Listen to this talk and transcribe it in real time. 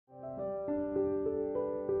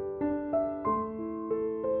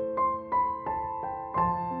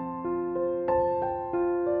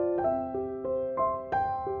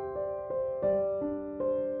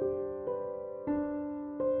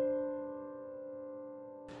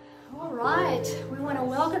right, we want to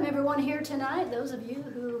welcome everyone here tonight, those of you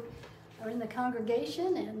who are in the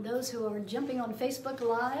congregation and those who are jumping on Facebook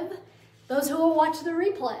Live, those who will watch the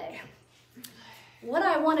replay. What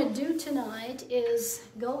I want to do tonight is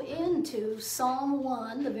go into Psalm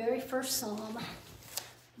 1, the very first psalm.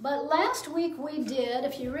 But last week we did,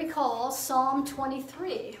 if you recall, Psalm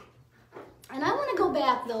 23. And I want to go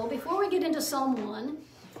back, though, before we get into Psalm 1,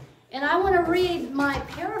 and I want to read my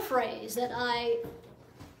paraphrase that I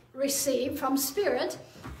received from Spirit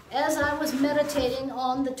as I was meditating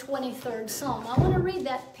on the 23rd Psalm. I want to read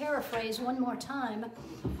that paraphrase one more time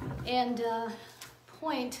and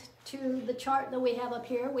point to the chart that we have up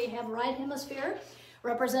here. We have right hemisphere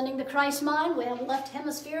representing the Christ mind. We have left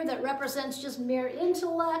hemisphere that represents just mere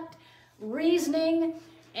intellect, reasoning,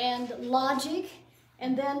 and logic.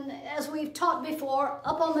 And then, as we've taught before,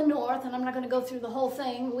 up on the north, and I'm not going to go through the whole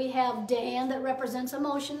thing, we have Dan that represents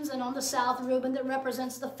emotions, and on the south, Reuben that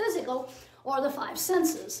represents the physical or the five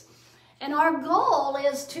senses. And our goal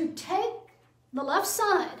is to take the left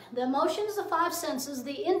side, the emotions, the five senses,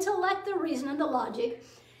 the intellect, the reason, and the logic,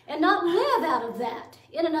 and not live out of that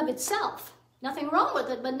in and of itself. Nothing wrong with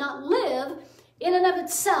it, but not live in and of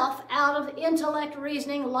itself out of intellect,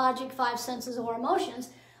 reasoning, logic, five senses, or emotions,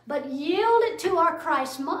 but yield it to our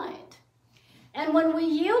Christ mind. And when we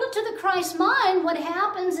yield it to the Christ mind, what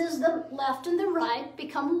happens is the left and the right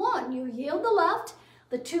become one. You yield the left,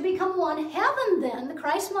 the two become one. Heaven then, the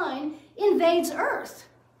Christ mind, invades earth.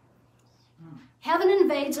 Heaven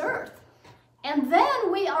invades earth. And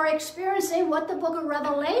then we are experiencing what the book of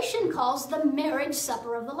Revelation calls the marriage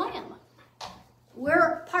supper of the Lamb.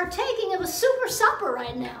 We're partaking of a super supper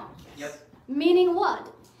right now. Yep. Meaning what?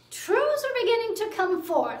 Truths are beginning to come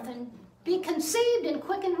forth and be conceived and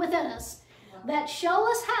quickened within us that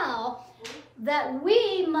show us how that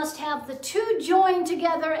we must have the two joined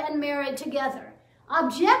together and married together.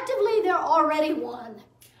 Objectively, they're already one.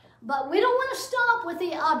 But we don't want to stop with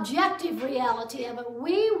the objective reality of it.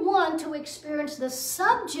 We want to experience the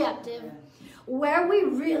subjective where we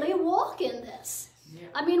really walk in this.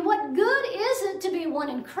 I mean, what good is it to be one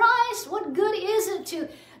in Christ? What good is it to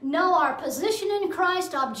know our position in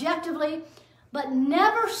Christ objectively, but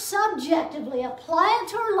never subjectively apply it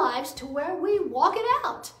to our lives to where we walk it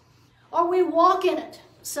out, or we walk in it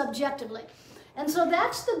subjectively? And so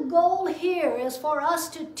that's the goal here, is for us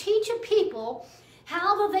to teach a people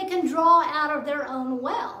how that they can draw out of their own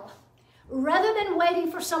well, rather than waiting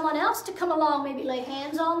for someone else to come along, maybe lay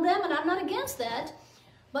hands on them, and I'm not against that,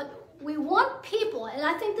 but we want people, and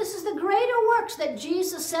I think this is the greater works that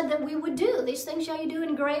Jesus said that we would do. These things shall you do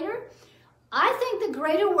in greater. I think the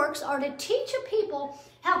greater works are to teach a people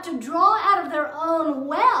how to draw out of their own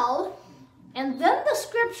well, and then the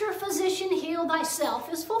scripture, physician, heal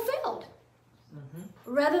thyself, is fulfilled.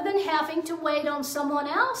 Rather than having to wait on someone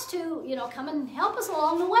else to, come and help us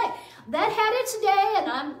along the way. That had its day,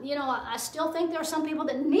 and I still think there are some people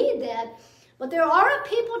that need that. But there are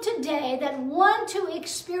people today that want to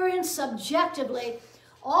experience subjectively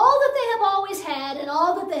all that they have always had and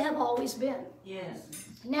all that they have always been. Yes.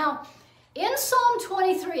 Now, in Psalm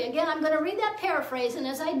 23, again, I'm going to read that paraphrase, and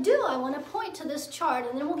as I do, I want to point to this chart,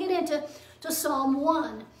 and then we'll get into Psalm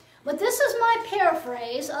 1. But this is my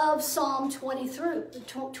paraphrase of Psalm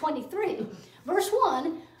 23. Verse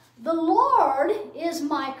 1, the Lord is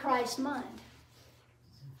my Christ mind.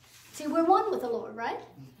 See, we're one with the Lord, right?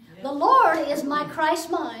 The Lord is my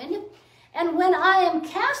Christ mind, and when I am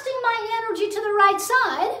casting my energy to the right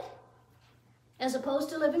side, as opposed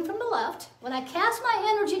to living from the left, when I cast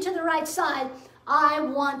my energy to the right side, I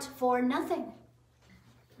want for nothing.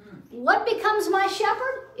 What becomes my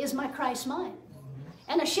shepherd is my Christ mind.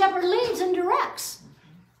 And a shepherd leads and directs.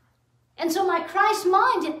 And so my Christ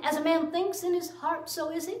mind, as a man thinks in his heart,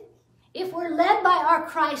 so is he. If we're led by our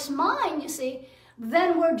Christ mind, you see,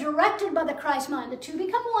 then we're directed by the Christ mind. The two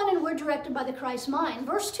become one, and we're directed by the Christ mind.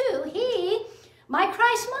 Verse 2, he, my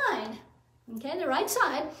Christ mind, okay, the right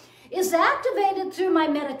side, is activated through my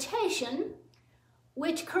meditation,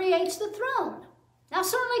 which creates the throne. Now,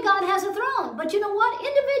 certainly God has a throne, but you know what?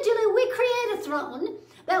 Individually, we create a throne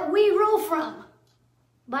that we rule from.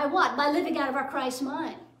 By what? By living out of our Christ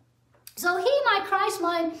mind. So he, my Christ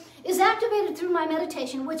mind, is activated through my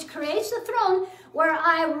meditation, which creates the throne where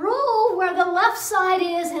I rule where the left side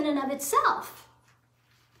is in and of itself.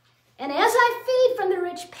 And as I feed from the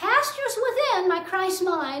rich pastures within my Christ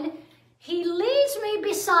mind, he leads me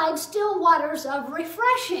beside still waters of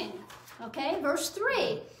refreshing. Okay, verse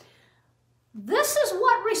 3. This is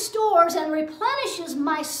what restores and replenishes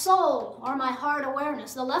my soul, or my heart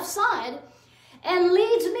awareness, the left side, and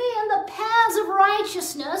leads me in the paths of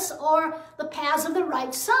righteousness, or the paths of the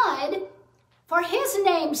right side, for his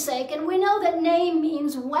name's sake, and we know that name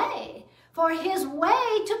means way, for his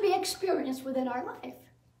way to be experienced within our life.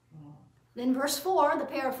 Then verse 4, the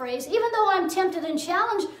paraphrase, even though I'm tempted and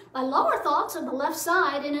challenged by lower thoughts on the left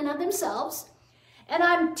side in and of themselves, and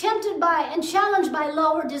I'm tempted by and challenged by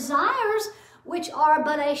lower desires, which are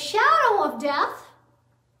but a shadow of death.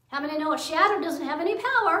 How many know a shadow doesn't have any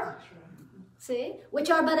power? See? Which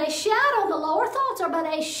are but a shadow, the lower thoughts are but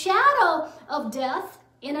a shadow of death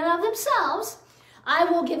in and of themselves. I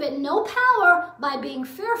will give it no power by being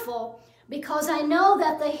fearful, because I know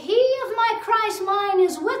that the He of my Christ mind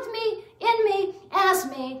is with me, in me, as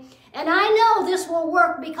me. And I know this will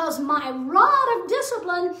work because my rod of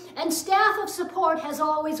discipline and staff of support has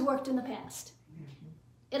always worked in the past.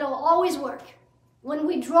 It'll always work. When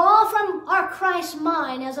we draw from our Christ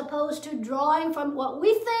mind as opposed to drawing from what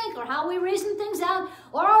we think or how we reason things out,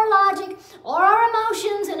 or our logic, or our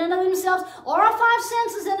emotions in and of themselves, or our five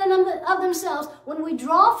senses in and of themselves, when we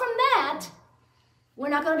draw from that, we're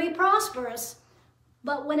not going to be prosperous.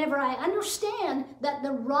 But whenever I understand that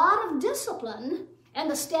the rod of discipline and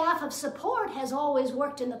the staff of support has always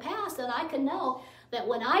worked in the past, then I can know that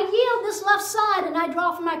when I yield this left side and I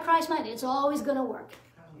draw from my Christ mind, it's always going to work.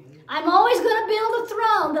 I'm always going to build a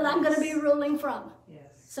throne that I'm going to be ruling from,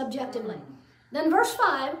 subjectively. Then verse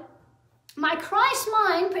 5, my Christ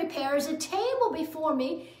mind prepares a table before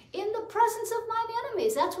me in the presence of mine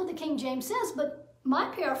enemies. That's what the King James says, but my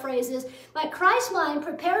paraphrase is, my Christ mind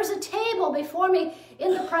prepares a table before me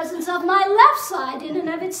in the presence of my left side in and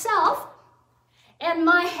of itself, and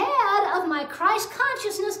my head of my Christ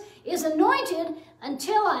consciousness is anointed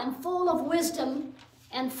until I am full of wisdom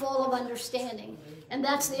and full of understanding. And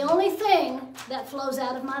that's the only thing that flows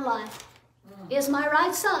out of my life, is my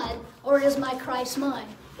right side or is my Christ mind.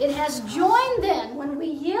 It has joined then, when we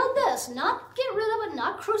yield this, not get rid of it,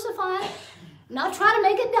 not crucify it, not try to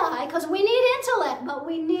make it die, because we need intellect, but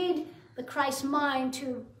we need the Christ mind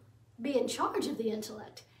to be in charge of the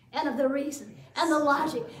intellect and of the reason and the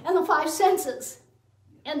logic and the five senses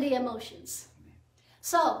and the emotions.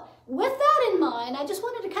 So with that in mind, I just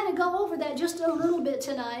wanted to kind of go over that just a little bit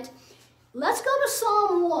tonight. Let's go to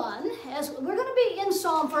Psalm 1, as we're going to be in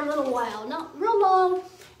Psalm for a little while, not real long,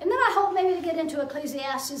 and then I hope maybe to get into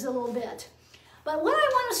Ecclesiastes a little bit. But what I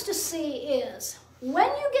want us to see is, when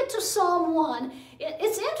you get to Psalm 1,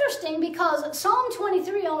 it's interesting because Psalm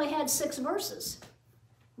 23 only had 6 verses.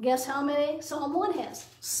 Guess how many Psalm 1 has?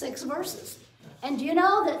 6 verses. And do you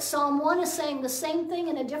know that Psalm 1 is saying the same thing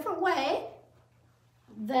in a different way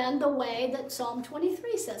than the way that Psalm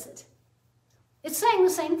 23 says it? It's saying the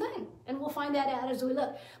same thing, and we'll find that out as we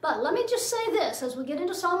look. But let me just say this as we get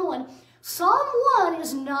into Psalm 1. Psalm 1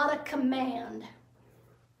 is not a command.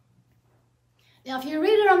 Now, if you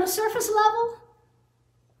read it on the surface level,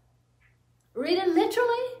 read it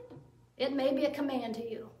literally, it may be a command to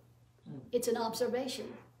you. It's an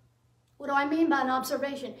observation. What do I mean by an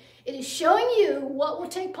observation? It is showing you what will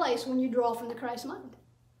take place when you draw from the Christ mind.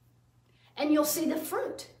 And you'll see the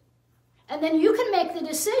fruit. And then you can make the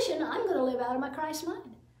decision, I'm going to live out of my Christ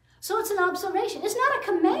mind. So it's an observation. It's not a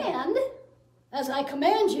command, as I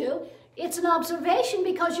command you. It's an observation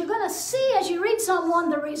because you're going to see, as you read Psalm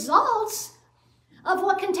 1, the results of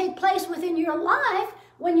what can take place within your life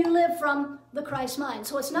when you live from the Christ mind.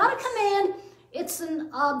 So it's not a command, it's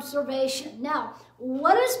an observation. Now,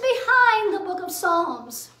 what is behind the book of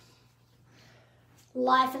Psalms?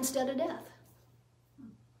 Life instead of death.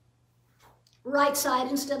 Right side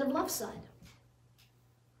instead of left side.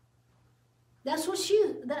 That's what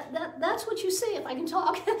that's what you see, if I can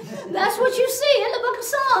talk. That's what you see in the book of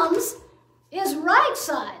Psalms, is right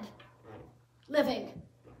side living,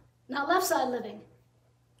 not left side living.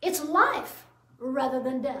 It's life rather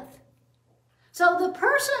than death. So the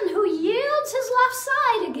person who yields his left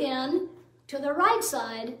side again to the right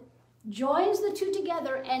side joins the two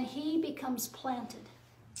together and he becomes planted.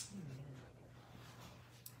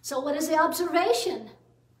 So what is the observation,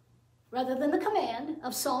 rather than the command,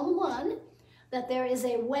 of Psalm 1? That there is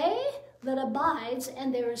a way that abides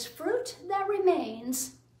and there is fruit that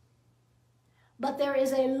remains, but there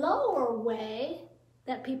is a lower way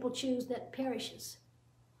that people choose that perishes.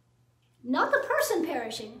 Not the person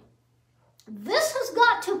perishing. This has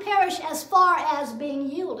got to perish as far as being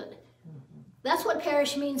yielded. That's what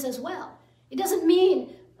perish means as well. It doesn't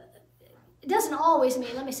always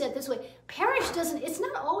mean, let me say it this way, it's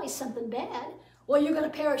not always something bad. Well, you're going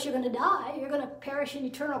to perish, you're going to die, you're going to perish in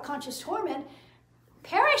eternal conscious torment.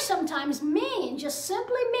 Perish sometimes just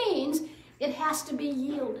simply means it has to be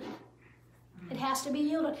yielded. It has to be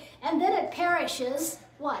yielded. And then it perishes,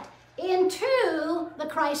 what? Into the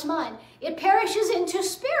Christ mind. It perishes into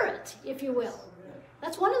spirit, if you will.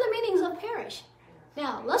 That's one of the meanings shall perish.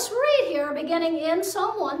 Now, let's read here, beginning in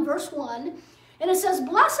Psalm 1, verse 1. And it says,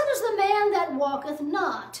 blessed is the man that walketh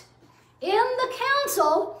not in the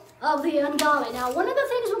counsel of the ungodly. Now, one of the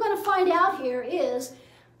things we're going to find out here is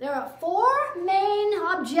there are 4 main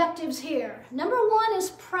objectives here. Number 1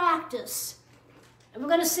 is practice. And we're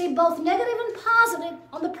going to see both negative and positive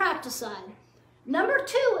on the practice side. Number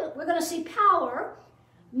 2, we're going to see power.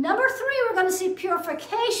 Number 3, we're going to see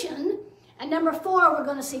purification. And number 4, we're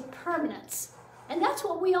going to see permanence. And that's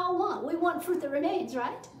what we all want. We want fruit that remains,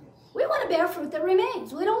 right? We want to bear fruit that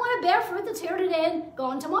remains. We don't want to bear fruit that's here today and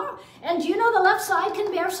gone tomorrow. And do you know the left side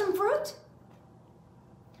can bear some fruit?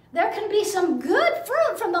 There can be some good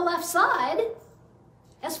fruit from the left side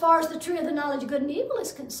as far as the tree of the knowledge of good and evil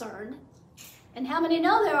is concerned. And how many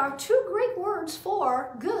know there are 2 Greek words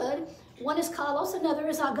for good? One is kalos, another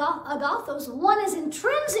is agathos. One is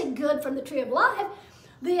intrinsic good from the tree of life.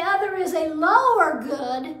 The other is a lower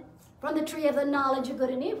good from the tree of the knowledge of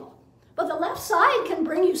good and evil. But the left side can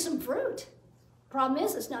bring you some fruit. Problem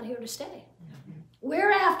is, it's not here to stay.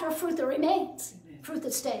 We're after fruit that remains, fruit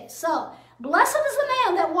that stays. So, blessed is the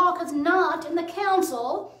man that walketh not in the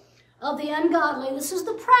counsel of the ungodly. This is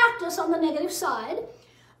the practice on the negative side.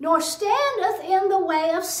 Nor standeth in the way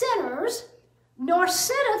of sinners, nor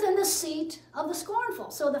sitteth in the seat of the scornful.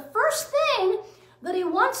 So the first thing that he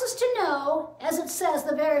wants us to know, as it says,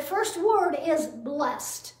 the very first word is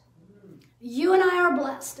blessed. You and I are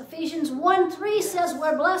blessed. Ephesians 1:3 says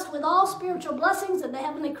we're blessed with all spiritual blessings in the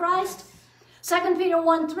heavenly Christ. 2 Peter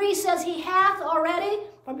 1:3 says he hath already,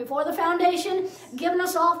 from before the foundation, given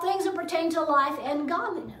us all things that pertain to life and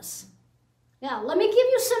godliness. Now, let me give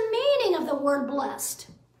you some meaning of the word blessed.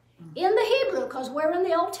 In the Hebrew, because we're in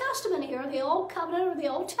the Old Testament here, the Old Covenant or the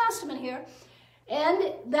Old Testament here,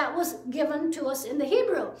 and that was given to us in the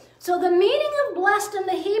Hebrew. So the meaning of blessed in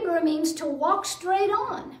the Hebrew means to walk straight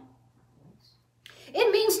on.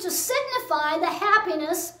 It means to signify the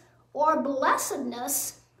happiness or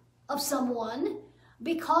blessedness of someone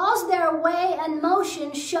because their way and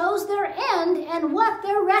motion shows their end and what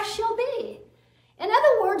their rest shall be. In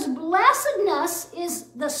other words, blessedness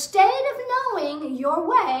is the state of knowing your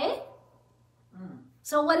way.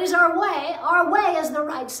 So what is our way? Our way is the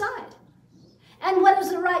right side. And what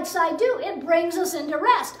does the right side do? It brings us into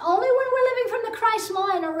rest. Only when we're living from the Christ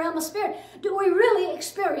mind or realm of spirit do we really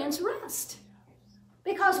experience rest.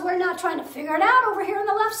 Because we're not trying to figure it out over here on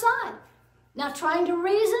the left side. Not trying to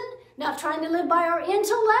reason, not trying to live by our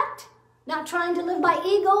intellect, not trying to live by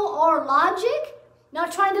ego or logic,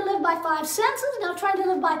 not trying to live by 5 senses, not trying to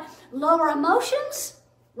live by lower emotions.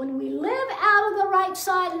 When we live out of the right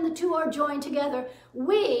side and the two are joined together,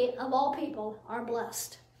 we, of all people, are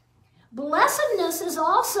blessed. Blessedness is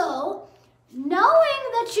also knowing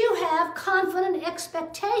that you have confident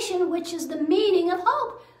expectation, which is the meaning of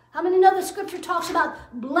hope. How many know the scripture talks about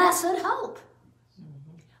blessed hope?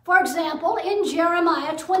 For example, in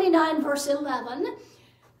Jeremiah 29, verse 11,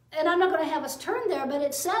 and I'm not going to have us turn there, but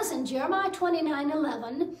it says in Jeremiah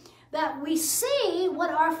 29:11 that we see what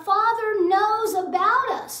our Father knows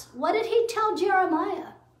about us. What did he tell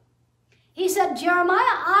Jeremiah? He said, Jeremiah,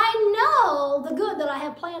 I know the good that I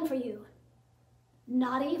have planned for you,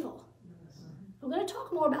 not evil. We're going to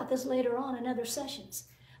talk more about this later on in other sessions.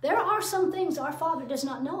 There are some things our Father does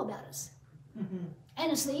not know about us.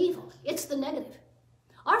 And it's the evil. It's the negative.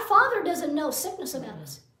 Our Father doesn't know sickness about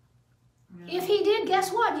us. If he did,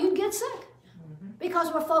 guess what? You'd get sick.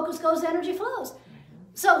 Because where focus goes, energy flows.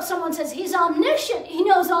 So someone says, he's omniscient. He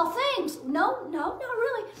knows all things. No, not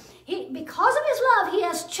really. Because of his love, he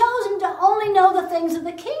has chosen to only know the things of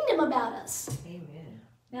the kingdom about us. Amen.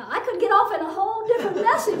 Now, I could get off in a whole different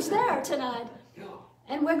message there tonight.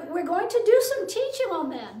 And we're going to do some teaching on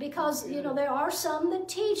that because, there are some that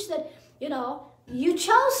teach that, you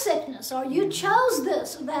chose sickness or you chose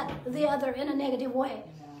this or that, the other in a negative way.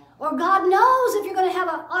 Or God knows if you're going to have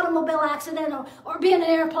an automobile accident or be in an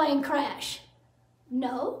airplane crash.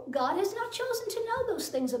 No, God has not chosen to know those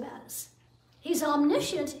things about us. He's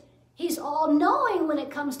omniscient. He's all-knowing when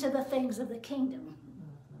it comes to the things of the kingdom.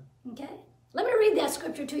 Okay? Let me read that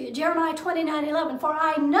scripture to you. Jeremiah 29:11. For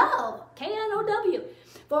I know, K-N-O-W,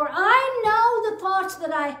 for I know the thoughts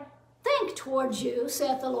that I think towards you,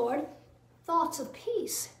 saith the Lord, thoughts of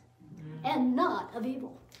peace and not of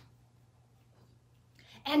evil.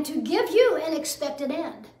 And to give you an expected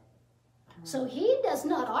end. So he does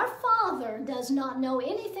not, our Father does not know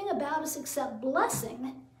anything about us except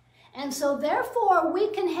blessing. And so therefore we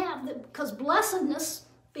can have, because blessedness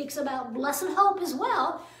speaks about blessed hope as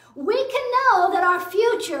well, we can know that our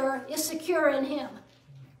future is secure in him.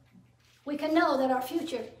 We can know that our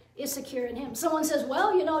future is secure in him. Someone says,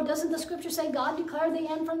 well, you know, doesn't the scripture say God declared the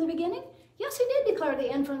end from the beginning? Yes, he did declare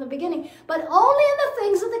the end from the beginning, but only in the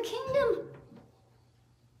things of the kingdom.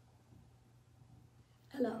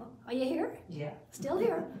 Hello, are you here? Yeah. Still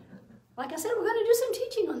here. Like I said, we're going to do some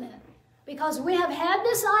teaching on that. Because we have had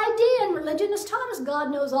this idea, and religion has taught us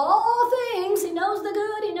God knows all things. He knows the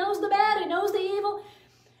good, he knows the bad, he knows the evil.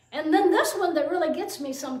 And then this one that really gets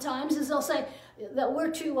me sometimes is they'll say that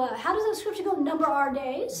we're to, how does the scripture go? Number our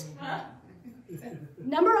days.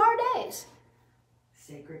 Number our days.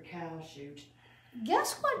 Sacred cow, shoot.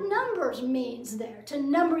 Guess what numbers means there? To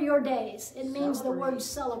number your days. It means Celebrate. the word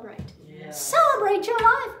celebrate. Yeah. Celebrate your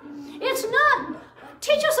life. It's not,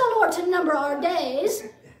 teach us, O Lord, to number our days.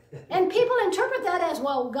 And people interpret that as,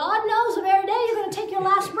 well, God knows the very day you're going to take your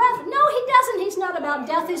last breath. No, he doesn't. He's not about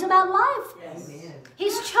death. He's about life. Yes.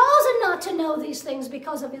 He's chosen not to know these things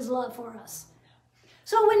because of his love for us.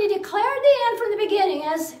 So when he declared the end from the beginning,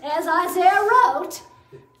 as Isaiah wrote,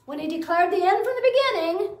 when he declared the end from the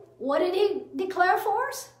beginning, what did he declare for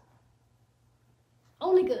us?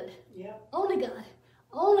 Only good. Yep. Only God.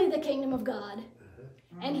 Only the kingdom of God.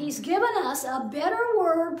 And he's given us a better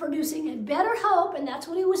word, producing a better hope, and that's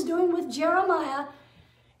what he was doing with Jeremiah.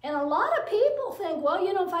 And a lot of people think, well,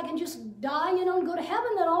 you know, if I can just die, you know, and go to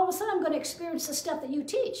heaven, then all of a sudden I'm going to experience the stuff that you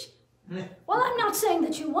teach. Well, I'm not saying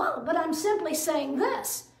that you won't, but I'm simply saying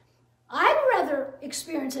this. I'd rather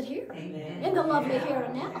experience it here, Amen. in the lovely here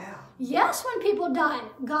and now. Yeah. Yes, when people die,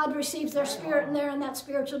 God receives their spirit and they're in that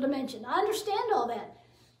spiritual dimension. I understand all that.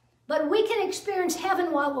 But we can experience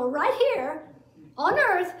heaven while we're right here on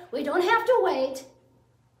earth. We don't have to wait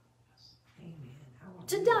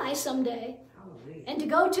to die someday and to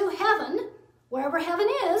go to heaven, wherever heaven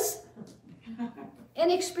is,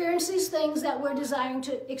 and experience these things that we're desiring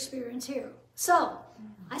to experience here. So,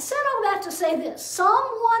 I said all that to say this. Psalm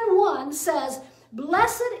 1:1 says,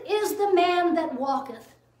 blessed is the man that walketh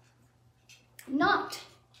not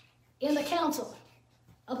in the counsel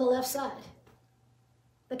of the left side,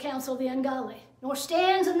 the counsel of the ungodly, nor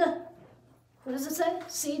stands in the, what does it say?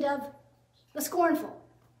 Seat of the scornful.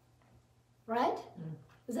 Right?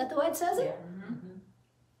 Is that the way it says it? Yeah.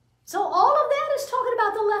 So all of that is talking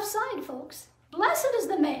about the left side, folks. Blessed is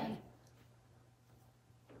the man.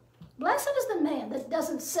 Blessed is the man that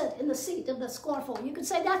doesn't sit in the seat of the scornful. You could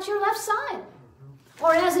say that's your left side.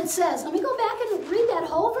 Or as it says, let me go back and read that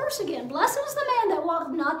whole verse again. Blessed is the man that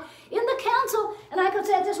walketh not in the counsel, and I could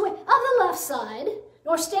say it this way, of the left side,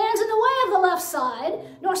 nor stands in the way of the left side,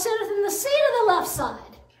 nor sitteth in the seat of the left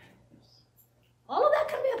side. All of that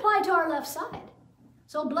can be applied to our left side.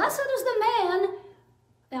 So blessed is the man,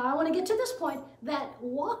 now I want to get to this point, that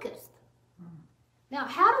walketh. Now,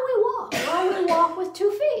 how do we walk? Well, we walk with 2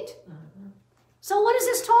 feet. So what is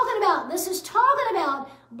this talking about? This is talking about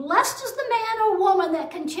blessed is the man or woman that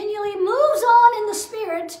continually moves on in the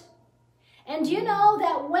Spirit. And you know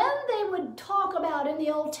that when they would talk about in the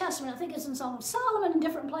Old Testament, I think it's in Song of Solomon and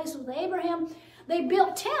different places with Abraham, they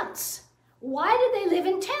built tents. Why did they live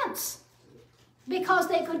in tents? Because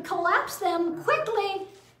they could collapse them quickly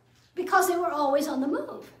because they were always on the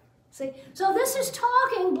move. See? So this is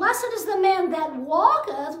talking, blessed is the man that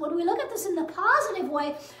walketh. When we look at this in the positive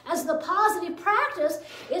way, as the positive practice,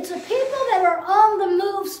 it's a people that are on the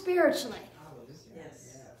move spiritually.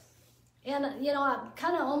 Yes. And, you know, I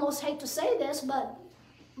kind of almost hate to say this, but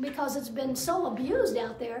because it's been so abused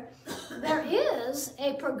out there, there is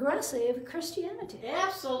a progressive Christianity.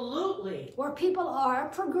 Absolutely. Where people are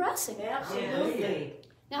progressing. Absolutely.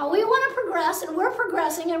 Now, we want to progress, and we're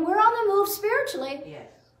progressing, and we're on the move spiritually. Yes.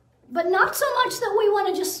 But not so much that we want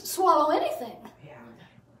to just swallow anything. Yeah.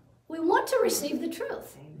 We want to receive the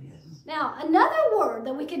truth. Amen. Now, another word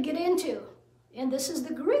that we could get into, and this is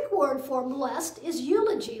the Greek word for blessed, is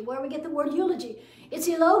eulogy, where we get the word eulogy. It's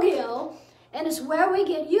elogio, and it's where we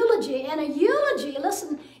get eulogy. And a eulogy,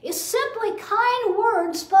 listen, is simply kind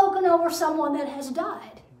words spoken over someone that has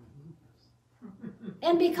died.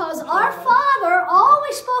 And because our Father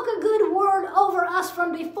always spoke a good word over us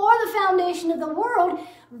from before the foundation of the world,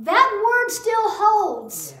 that word still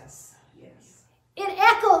holds. Yes. Yes. It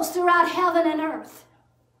echoes throughout heaven and earth.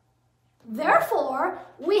 Therefore,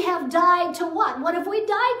 we have died to what? What have we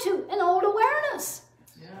died to? An old awareness.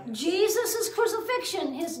 Yeah. Jesus'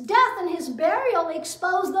 crucifixion, his death, and his burial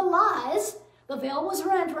exposed the lies. The veil was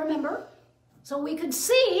rent, remember? So we could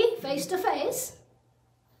see face to face.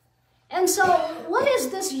 And so, what is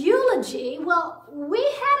this eulogy? Well, we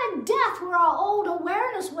had a death where our old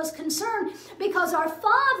awareness was concerned because our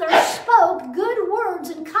Father spoke good words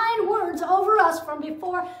and kind words over us from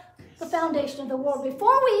before the foundation of the world,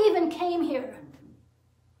 before we even came here.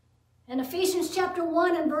 And Ephesians chapter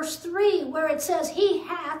 1 and verse 3, where it says, He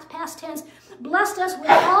hath, past tense, blessed us with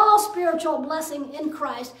all spiritual blessing in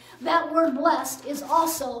Christ. That word blessed is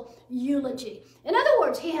also eulogy. In other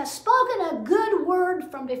words, He has spoken a good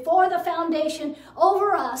word from before the foundation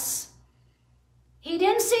over us. He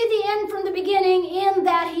didn't see the end from the beginning in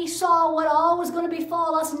that He saw what all was going to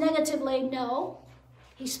befall us negatively. No.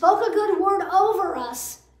 He spoke a good word over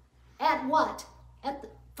us at what?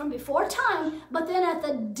 From before time, but then at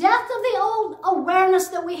the death of the old awareness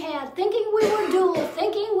that we had, thinking we were dual,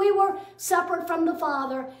 thinking we were separate from the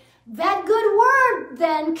Father, that good word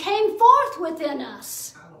then came forth within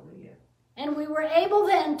us. Hallelujah. And we were able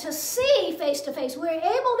then to see face to face. We were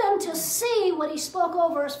able then to see what He spoke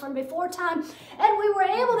over us from before time. And we were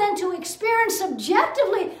able then to experience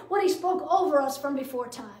subjectively what He spoke over us from before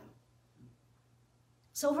time.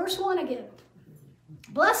 So verse 1 again.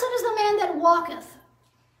 Blessed is the man that walketh,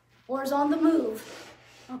 or is on the move.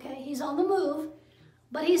 Okay, he's on the move,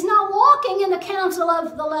 but he's not walking in the counsel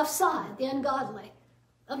of the left side, the ungodly,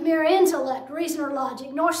 of mere intellect, reason, or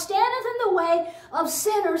logic, nor standeth in the way of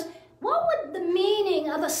sinners. What would the meaning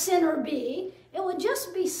of a sinner be? It would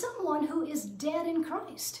just be someone who is dead in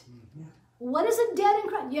Christ. What is a dead in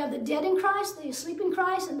Christ? You have the dead in Christ, the asleep in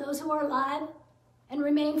Christ, and those who are alive and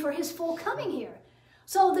remain for His full coming here.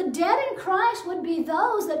 So the dead in Christ would be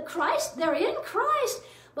those that they're in Christ,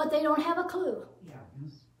 but they don't have a clue. Yeah.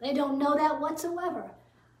 They don't know that whatsoever.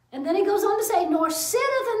 And then he goes on to say, nor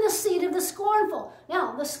sitteth in the seat of the scornful.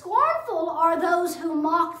 Now, the scornful are those who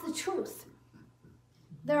mock the truth.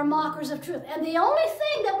 They're mockers of truth. And the only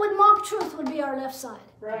thing that would mock truth would be our left side.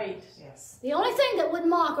 Right. Yes. The only thing that would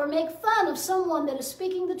mock or make fun of someone that is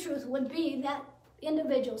speaking the truth would be that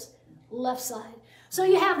individual's left side. So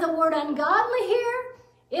you have the word ungodly here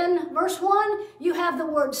in verse 1. You have the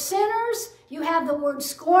word sinners. You have the word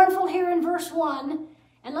scornful here in verse 1.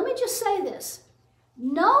 And let me just say this.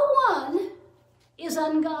 No one is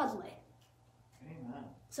ungodly. Amen.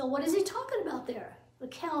 So what is he talking about there? The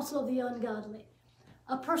counsel of the ungodly.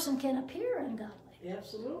 A person can appear ungodly.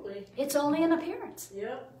 Absolutely. It's only an appearance.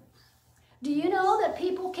 Yep. Do you know that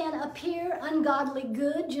people can appear ungodly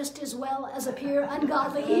good just as well as appear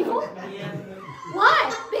ungodly evil? Yeah.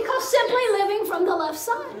 Why? Because simply living from the left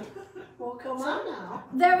side. Well, come on now.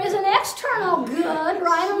 There is an external good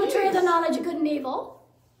right on the tree of the knowledge of good and evil.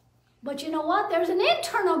 But you know what? There's an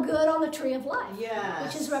internal good on the tree of life. Yes.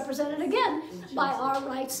 Which is represented again by our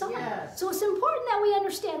right side. Yes. So it's important that we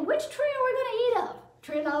understand which tree are we going to eat of?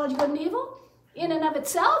 Tree of knowledge of good and evil in and of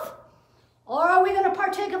itself? Or are we going to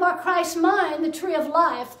partake of our Christ mind, the tree of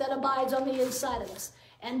life that abides on the inside of us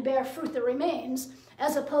and bear fruit that remains,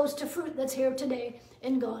 as opposed to fruit that's here today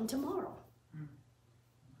and gone tomorrow?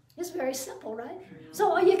 It's very simple, right?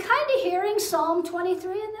 So are you kind of hearing Psalm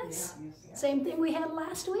 23 in this? Yeah. Same thing we had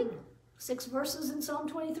last week. 6 verses in Psalm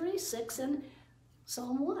 23, 6 in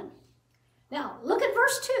Psalm 1. Now, look at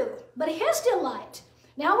verse 2. But his delight.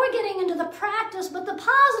 Now we're getting into the practice, but the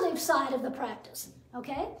positive side of the practice.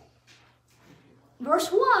 Okay?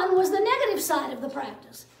 Verse 1 was the negative side of the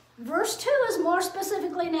practice. Verse 2 is more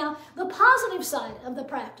specifically now the positive side of the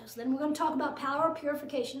practice. Then we're going to talk about power,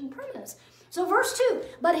 purification, and permanence. So verse 2,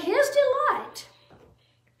 but his delight.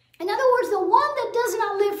 In other words, the one that does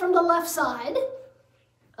not live from the left side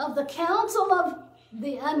of the counsel of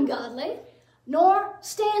the ungodly, nor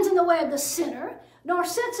stands in the way of the sinner, nor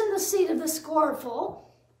sits in the seat of the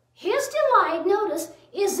scornful, his delight, notice,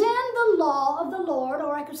 is in the law of the Lord,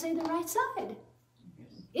 or I could say the right side.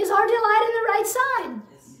 Is our delight in the right side?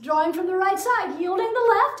 Drawing from the right side, yielding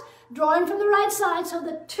the left, drawing from the right side, so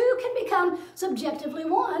the two can become subjectively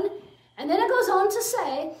one. And then it goes on to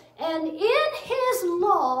say, and in his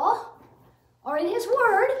law, or in his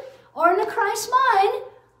word, or in the Christ mind,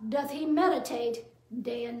 doth he meditate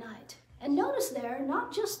day and night. And notice there,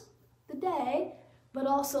 not just the day, but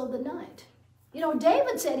also the night. You know,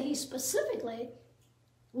 David said he specifically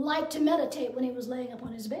liked to meditate when he was laying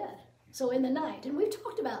upon his bed. So in the night. And we've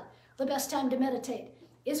talked about the best time to meditate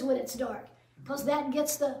is when it's dark, because that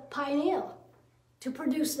gets the pineal to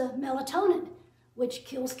produce the melatonin, which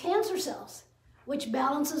kills cancer cells, which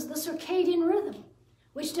balances the circadian rhythm,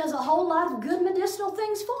 which does a whole lot of good medicinal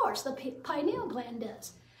things for us, the pineal gland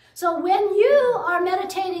does. So when you are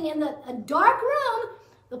meditating in a dark room,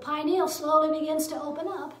 the pineal slowly begins to open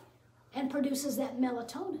up and produces that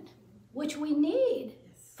melatonin, which we need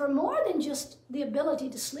for more than just the ability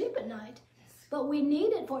to sleep at night, but we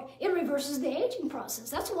need it for, it reverses the aging process.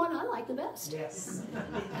 That's the one I like the best. Yes.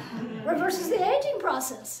 Reverses the aging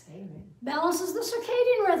process. Amen. Balances the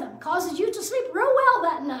circadian rhythm, causes you to sleep real well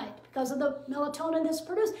that night because of the melatonin that's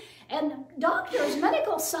produced. And doctors,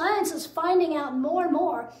 medical science is finding out more and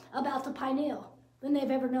more about the pineal than they've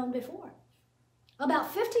ever known before.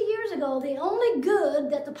 About 50 years ago, the only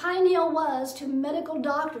good that the pineal was to medical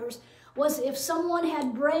doctors was if someone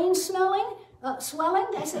had brain swelling,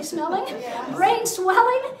 did I say smelling? Yes. Brain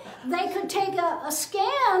swelling, they could take a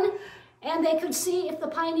scan and they could see if the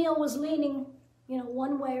pineal was leaning,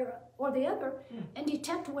 one way or the other, and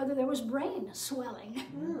detect whether there was brain swelling.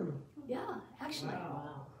 Yeah, actually.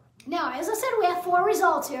 Wow. Now, as I said, we have 4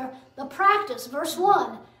 results here. The practice, verse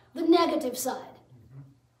 1, the negative side.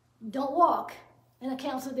 Don't walk in the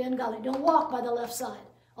counsel of the ungodly. Don't walk by the left side.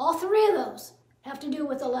 All 3 of those have to do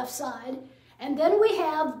with the left side. And then we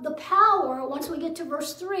have the power. Once we get to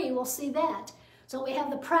verse 3, we'll see that. So we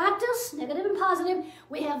have the practice, negative and positive.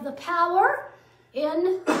 We have the power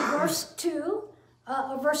in verse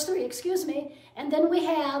 3, excuse me. And then we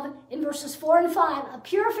have, in verses 4 and 5, a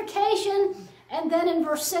purification. And then in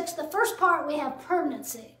verse 6, the first part, we have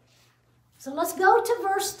permanency. So let's go to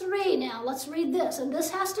verse 3 now. Let's read this. And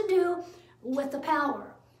this has to do with the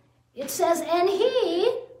power. It says, and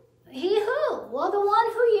he who? Well, the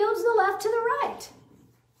one who yields the left to the right.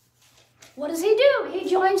 What does he do? He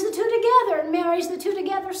joins the 2 together and marries the 2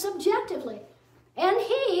 together subjectively. And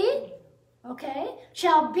he,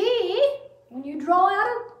 shall be, when you draw out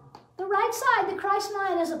of the right side, the Christ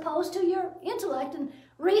mind, as opposed to your intellect and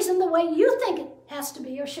reason the way you think it has to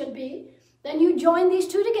be or should be, then you join these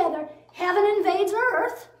 2 together. Heaven invades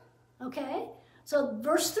earth, So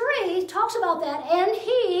verse 3 talks about that. And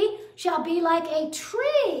he shall be like a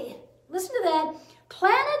tree. Listen to that.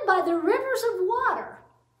 Planted by the rivers of water,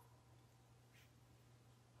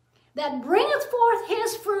 that bringeth forth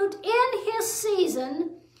his fruit in his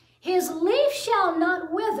season. His leaf shall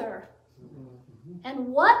not wither. And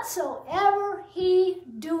whatsoever he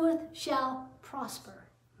doeth shall prosper.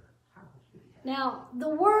 Now, the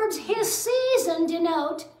words his season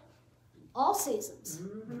denote all seasons.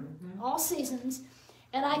 All seasons.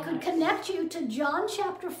 And I could connect you to John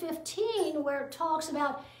chapter 15, where it talks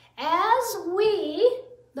about as we,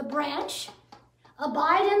 the branch,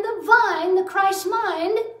 abide in the vine, the Christ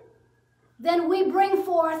mind, then we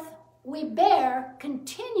bear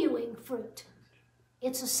continuing fruit.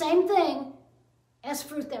 It's the same thing as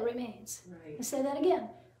fruit that remains. Right. I'll say that again.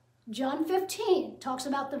 John 15 talks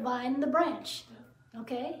about the vine and the branch.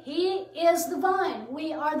 He is the vine.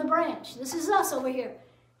 We are the branch. This is us over here.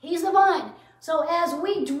 He's the vine. So as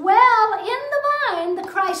we dwell in the vine, the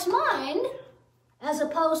Christ mind, as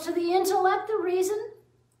opposed to the intellect, the reason,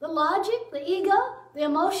 the logic, the ego, the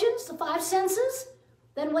emotions, the 5 senses,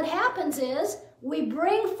 then what happens is we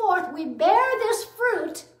bear this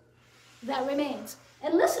fruit that remains.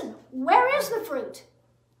 And listen, where is the fruit?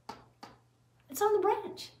 It's on the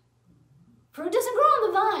branch. Fruit doesn't grow on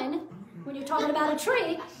the vine when you're talking about a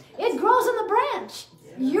tree. It grows on the branch.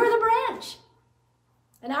 You're the branch.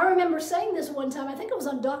 And I remember saying this one time, I think it was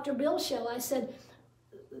on Dr. Bill's show. I said,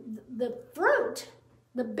 the fruit,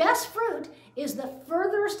 the best fruit, is the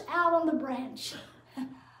furthest out on the branch.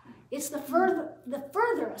 It's the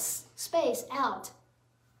furthest space out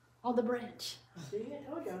on the branch. See, I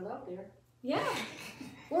told you I was out there. Yeah.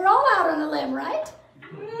 We're all out on the limb, right?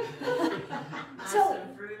 So,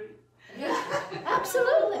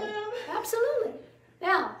 absolutely. Absolutely.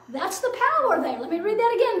 Now, that's the power there. Let me read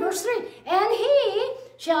that again, verse 3. And he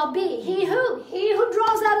shall be, he who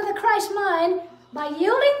draws out of the Christ mind, by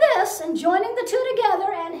yielding this and joining the 2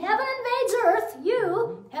 together, and heaven invades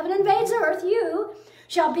earth, you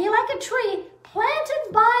shall be like a tree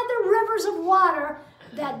planted by the rivers of water,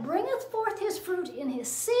 that bringeth forth his fruit in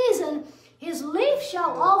his season. His leaf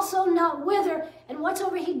shall also not wither, and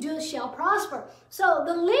whatsoever he doeth shall prosper. So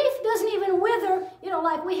the leaf doesn't even wither,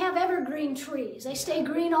 like we have evergreen trees. They stay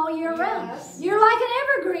green all year round. You're like an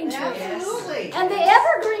evergreen tree. Absolutely. And the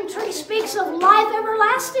evergreen tree speaks of life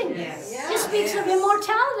everlasting. Yes. It speaks of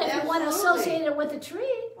immortality if you want to associate it with a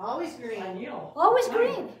tree. Always green. Always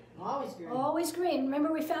green. Always green. Always green.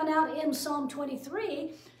 Remember, we found out in Psalm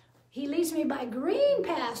 23, he leads me by green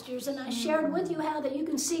pastures, and I shared with you how that you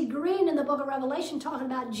can see green in the book of Revelation, talking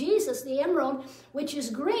about Jesus, the emerald, which is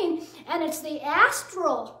green, and it's the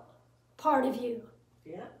astral part of you.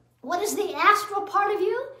 Yeah. What is the astral part of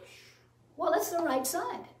you? Well, it's the right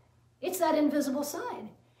side. It's that invisible side.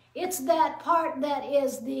 It's that part that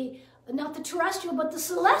is not the terrestrial, but the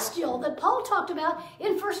celestial that Paul talked about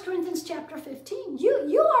in 1 Corinthians chapter 15.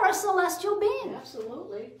 You are a celestial being.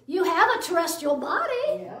 Absolutely. You have a terrestrial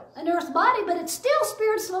body, an earth body, but it's still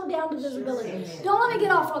spirit slowed down to visibility. Don't let me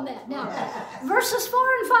get off on that. Now, verses 4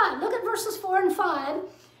 and 5. Look at verses 4 and 5.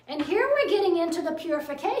 And here we're getting into the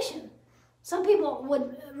purification. Some people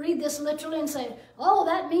would read this literally and say, oh,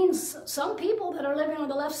 that means some people that are living on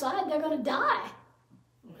the left side, they're going to die.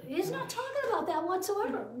 He's not talking about that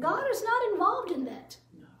whatsoever. God is not involved in that.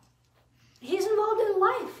 He's involved in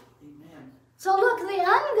life. Amen. So look, the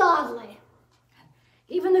ungodly,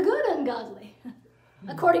 even the good ungodly,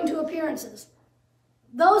 according to appearances,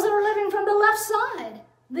 those that are living from the left side,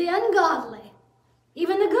 the ungodly,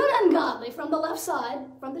 even the good ungodly from the left side,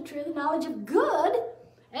 from the tree of the knowledge of good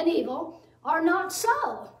and evil, are not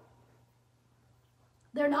so.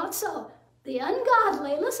 They're not so. The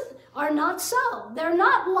ungodly, listen, are not so. They're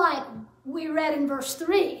not like we read in verse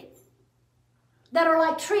 3, that are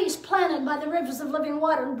like trees planted by the rivers of living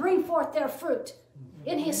water and bring forth their fruit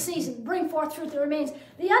in his season, bring forth fruit that remains.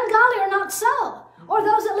 The ungodly are not so. Or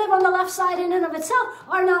those that live on the left side in and of itself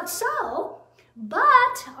are not so,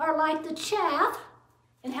 but are like the chaff.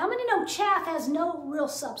 And how many know chaff has no real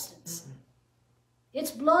substance?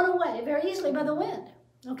 It's blown away very easily by the wind.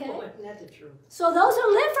 Okay? Oh, isn't that the truth? So those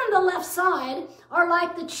who live from the left side are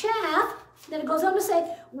like the chaff, then it goes on to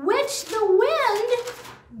say, which the wind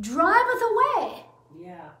driveth away.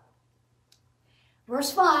 Yeah.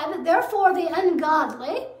 Verse 5, therefore the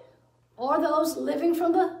ungodly, or those living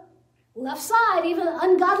from the left side, even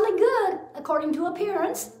ungodly good, according to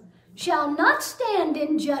appearance, shall not stand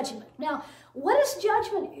in judgment. Now, what is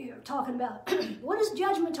judgment here talking about? What is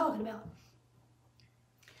judgment talking about?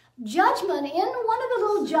 Judgment, in one of the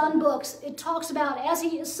little John books, it talks about as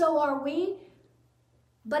he is, so are we.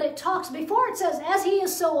 But it talks, before it says, as he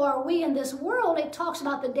is, so are we in this world, it talks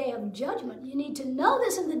about the day of judgment. You need to know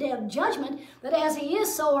this in the day of judgment, that as he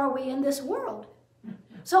is, so are we in this world.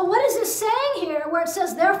 So what is this saying here, where it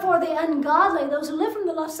says, therefore the ungodly, those who live from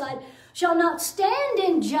the left side, shall not stand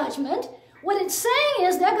in judgment? What it's saying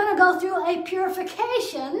is they're going to go through a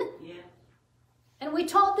purification. Yeah. And we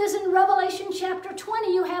taught this in Revelation chapter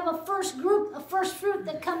 20. You have a first group, a first fruit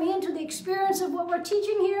that come into the experience of what we're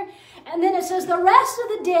teaching here. And then it says, the rest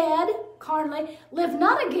of the dead, carnally, live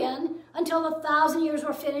not again until the 1,000 years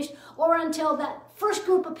were finished, or until that first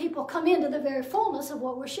group of people come into the very fullness of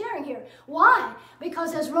what we're sharing here. Why?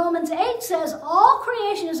 Because as Romans 8 says, all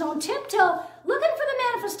creation is on tiptoe, looking for the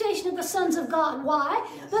manifestation of the sons of God. Why?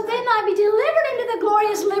 That they might be delivered into the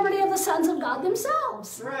glorious liberty of the sons of God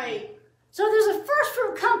themselves. Right. So there's a first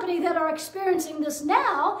fruit company that are experiencing this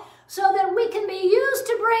now, so that we can be used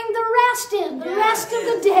to bring the rest in. The rest of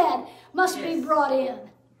the dead must be brought in,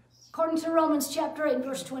 according to Romans chapter 8,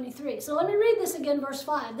 verse 23. So let me read this again, verse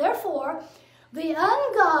 5. Therefore, the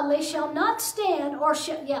ungodly shall not stand, or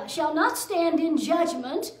shall not stand in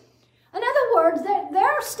judgment. In other words,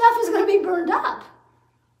 their stuff is going to be burned up.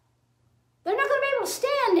 They're not going to be able to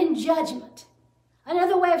stand in judgment.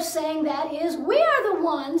 Another way of saying that is, we are the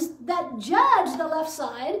ones that judge the left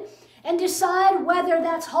side and decide whether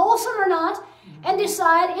that's wholesome or not, and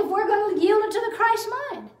decide if we're going to yield it to the Christ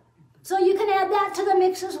mind. So you can add that to the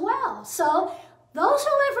mix as well. So those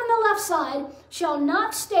who live from the left side shall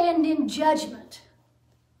not stand in judgment.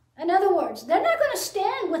 In other words, they're not going to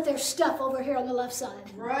stand with their stuff over here on the left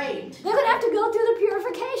side. Right. They're going to have to go through the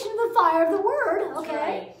purification of the fire of the word, okay?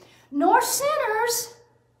 Right. Nor sinners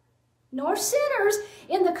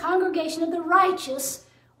in the congregation of the righteous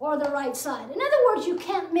or the right side. In other words, you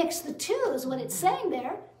can't mix the two, is what it's saying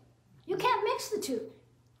there. You can't mix the two.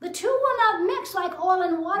 The two will not mix like oil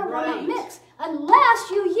and water will not mix unless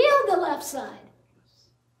you yield the left side.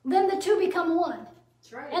 Then the two become one.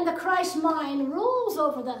 That's right. And the Christ mind rules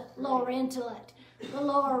over the lower intellect, the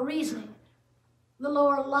lower reasoning, the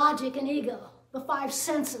lower logic and ego, the five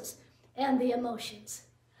senses, and the emotions.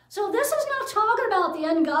 So this is not talking about the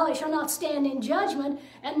ungodly shall not stand in judgment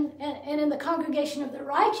and in the congregation of the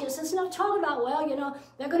righteous. It's not talking about, well, you know,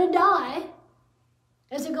 they're going to die,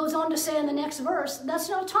 as it goes on to say in the next verse. That's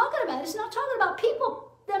not talking about it. It's not talking about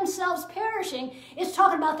people themselves perishing. It's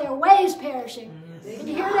talking about their ways perishing. Did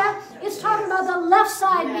you hear that? It's talking about the left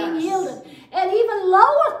side being yielded. And even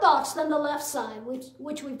lower thoughts than the left side,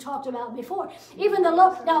 which we've talked about before. Even the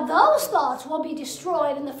low. Now those thoughts will be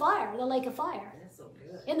destroyed in the fire, the lake of fire.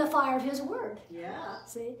 In the fire of his word. Yeah.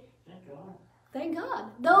 See? Thank God. Thank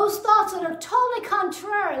God. Those thoughts that are totally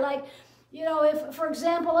contrary, like, you know, if, for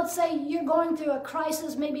example, let's say you're going through a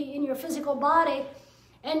crisis maybe in your physical body,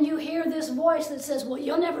 and you hear this voice that says, well,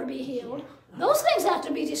 you'll never be healed. Those things have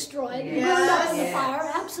to be destroyed, burned up in the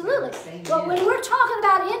fire, absolutely. But when we're talking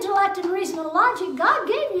about intellect and reason and logic, God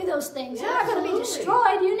gave you those things. They're not going to be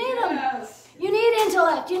destroyed. You need them. You need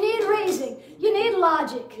intellect. You need reasoning. You need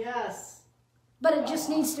logic. Yes. But it just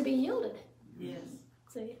needs to be yielded. Yes.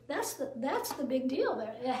 See, that's the big deal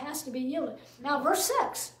there. It has to be yielded. Now, verse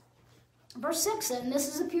 6. Verse 6, and this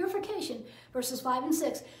is a purification. Verses 5 and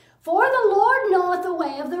 6. For the Lord knoweth the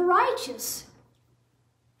way of the righteous,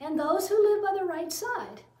 and those who live by the right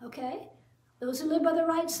side, okay? Those who live by the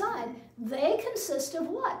right side, they consist of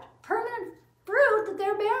what? Permanent fruit that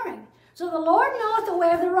they're bearing. So the Lord knoweth the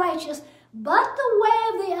way of the righteous, but the way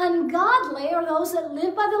of the ungodly, or those that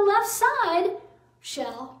live by the left side,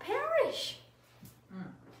 shall perish.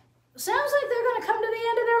 Sounds like they're going to come to the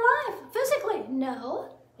end of their life physically. No,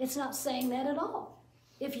 it's not saying that at all.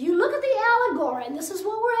 If you look at the allegory, and this is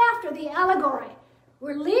what we're after, the allegory.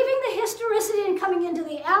 We're leaving the historicity and coming into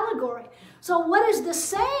the allegory. So what is this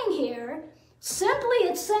saying here? Simply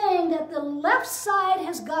it's saying that the left side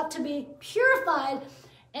has got to be purified,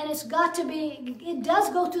 and it's got to be, it does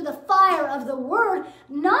go through the fire of the word,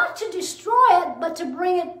 not to destroy it, but to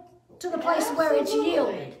bring it to the place where it's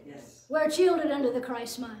yielded. Yes. Where it's yielded under the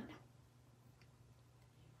Christ mind.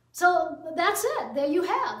 So that's it. There you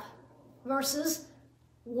have verses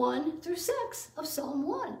 1 through 6 of Psalm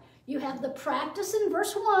 1. You have the practice in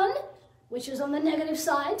verse 1, which is on the negative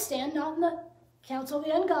side, stand not in the counsel of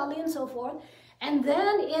the ungodly and so forth. And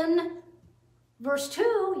then in verse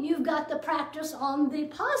 2, you've got the practice on the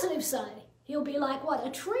positive side. He'll be like what?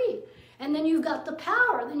 A tree. And then you've got the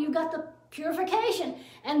power. Then you've got the purification.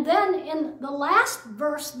 And then in the last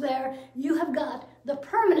verse there, you have got the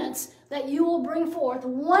permanence that you will bring forth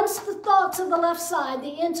once the thoughts of the left side, the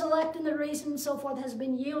intellect and the reason and so forth has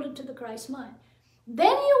been yielded to the Christ mind.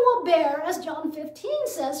 Then you will bear, as John 15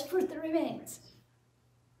 says, fruit that remains.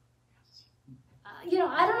 I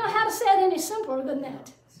don't know how to say it any simpler than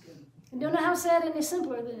that. I don't know how to say it any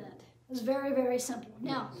simpler than that. It's very, very simple.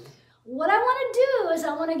 Now, what I want to do is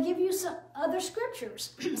I want to give you some other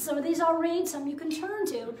scriptures. Some of these I'll read, some you can turn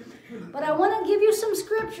to. But I want to give you some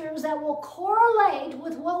scriptures that will correlate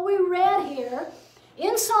with what we read here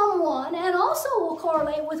in Psalm 1, and also will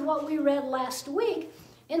correlate with what we read last week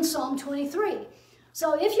in Psalm 23.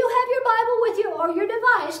 So if you have your Bible with you or your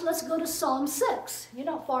device, let's go to Psalm 6. You're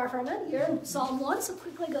not far from it. You're in Psalm 1, so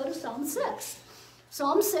quickly go to Psalm 6.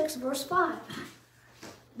 Psalm 6, verse 5.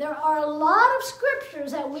 There are a lot of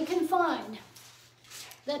scriptures that we can find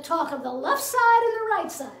that talk of the left side and the right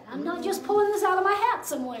side. I'm not just pulling this out of my hat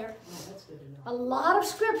somewhere. That's good to know. A lot of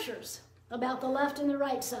scriptures about the left and the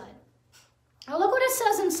right side. Now look what it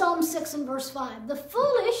says in Psalm 6 and verse 5. The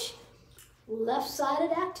foolish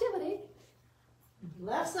left-sided activity.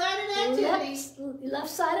 Left-sided activity.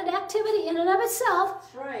 Left-sided activity in and of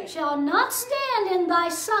itself Right. shall not stand in thy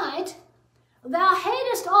sight. Thou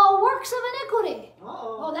hatest all works of iniquity.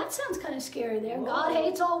 Oh, that sounds kind of scary there. God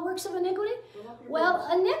hates all works of iniquity. Well,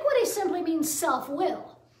 iniquity simply means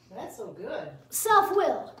self-will. That's so good.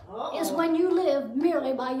 Self-will is when you live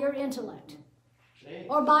merely by your intellect,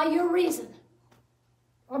 or by your reason,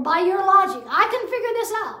 or by your logic. I can figure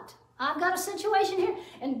this out. I've got a situation here,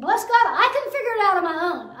 and bless God, I can figure it out on my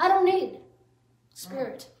own. I don't need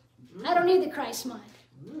Spirit. I don't need the Christ mind.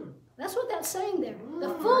 That's what that's saying there.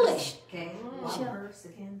 The foolish. Okay. Verse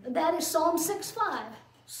again. That is Psalm 6:5.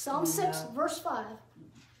 Psalm 6, verse 5.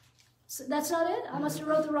 So that's not it? I must have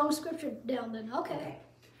wrote the wrong scripture down then. Okay.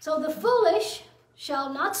 So the foolish shall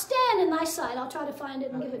not stand in thy sight. I'll try to find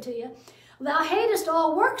it and give it to you. Thou hatest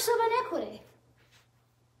all works of iniquity.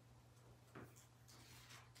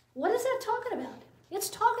 What is that talking about? It's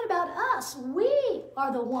talking about us. We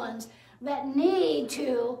are the ones that need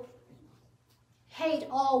to hate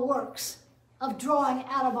all works of drawing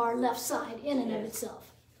out of our left side in and of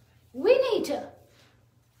itself. We need to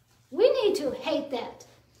hate that.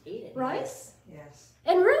 Right? Yes.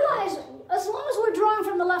 And realize, as long as we're drawing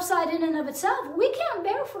from the left side in and of itself, we can't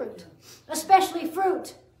bear fruit, especially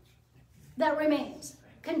fruit that remains.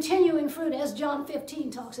 Continuing fruit, as John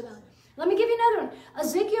 15 talks about. Let me give you another one.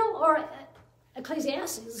 Ezekiel, or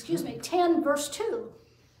Ecclesiastes, 10 verse 2.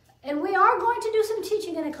 And we are going to do some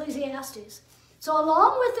teaching in Ecclesiastes. So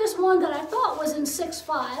along with this one that I thought was in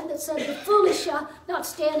 6:5, that said, the foolish shall not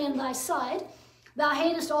stand in thy sight, thou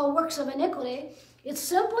hatest all works of iniquity, it's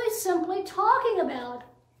simply talking about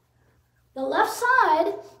the left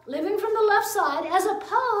side, living from the left side, as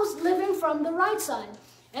opposed living from the right side.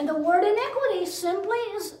 And the word iniquity simply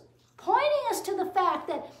is pointing us to the fact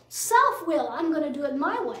that self-will, I'm going to do it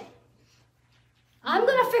my way. I'm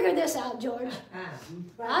going to figure this out, George.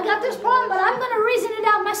 I got this problem, but I'm going to reason it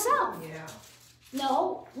out myself. Yeah.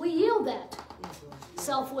 No, we yield that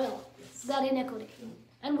self-will, that iniquity,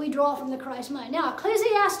 and we draw from the Christ mind. Now,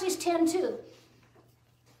 Ecclesiastes 10:2.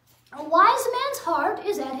 A wise man's heart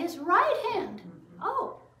is at his right hand.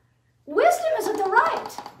 Oh, wisdom is at the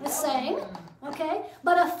right, it's saying, okay?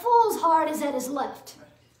 But a fool's heart is at his left.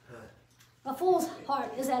 A fool's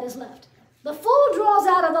heart is at his left. The fool draws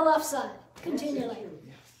out of the left side continually.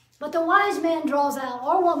 But the wise man draws out,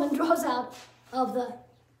 or woman draws out of the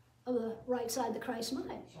right side, the Christ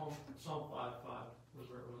mind. Psalm 5:5 was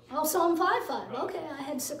where it was. Oh, Psalm 5:5. Okay, I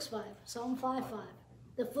had 6:5. Psalm 5:5.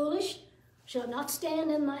 The foolish shall not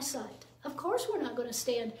stand in thy sight. Of course we're not going to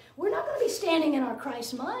stand. We're not going to be standing in our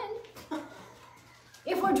Christ mind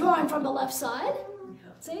if we're drawing from the left side.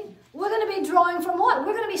 See? We're going to be drawing from what?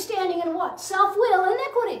 We're going to be standing in what? Self-will,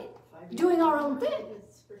 iniquity. Doing our own thing.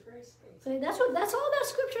 See, that's all that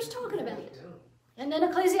scripture's talking about. And then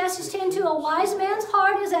Ecclesiastes 10:2, a wise man's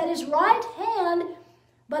heart is at his right hand,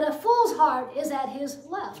 but a fool's heart is at his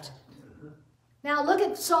left. Now look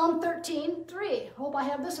at Psalm 13:3. Hope I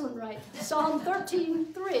have this one right. Psalm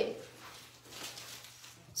 13:3.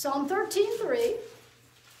 Psalm 13:3.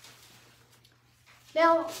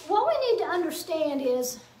 Now, what we need to understand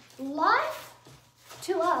is life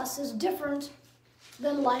to us is different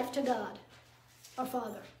than life to God, our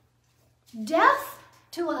Father. Death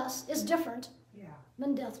to us is different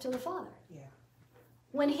than death to the Father.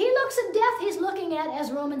 When he looks at death, he's looking at,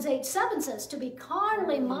 as Romans 8:7 says, to be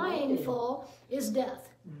carnally mindful is death.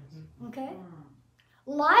 Okay?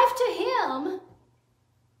 Life to him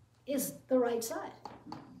is the right side.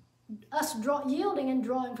 Us yielding and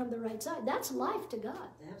drawing from the right side. That's life to God.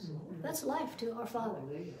 Absolutely. That's life to our Father.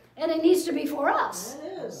 And it needs to be for us.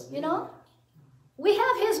 That is. You know? We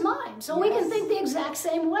have his mind, so we can think the exact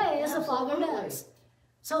same way as the Father does.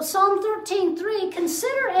 So Psalm 13:3,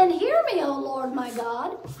 consider and hear me, O Lord my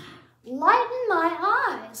God. Lighten my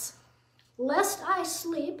eyes, lest I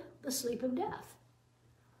sleep the sleep of death.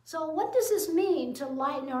 So what does this mean, to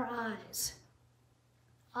lighten our eyes?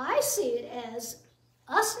 I see it as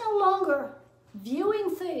us no longer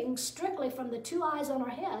viewing things strictly from the two eyes on our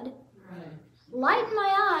head. Right. Lighten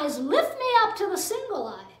my eyes, lift me up to the single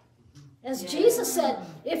eye. As Jesus said,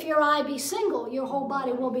 if your eye be single, your whole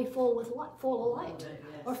body will be full of light,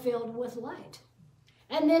 or filled with light.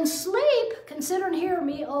 And then sleep, consider and hear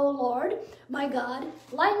me, O Lord, my God,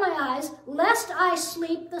 lighten my eyes, lest I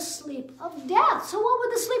sleep the sleep of death. So what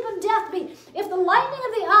would the sleep of death be? If the lightening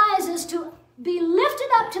of the eyes is to be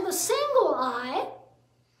lifted up to the single eye,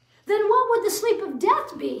 then what would the sleep of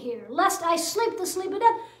death be here? Lest I sleep the sleep of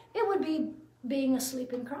death. It would be being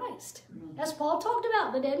asleep in Christ. As Paul talked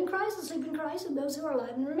about, the dead in Christ, asleep in Christ, and those who are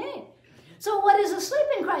alive and remain. So what is asleep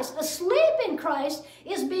in Christ? Asleep in Christ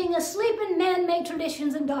is being asleep in man-made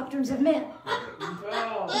traditions and doctrines of men.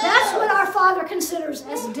 That's what our Father considers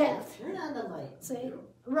as death. Turn on the light. See?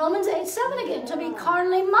 Romans 8:7 again. To be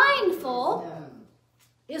carnally mindful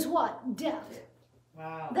is what? Death.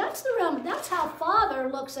 Wow. That's the realm. That's how Father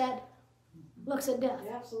looks at death.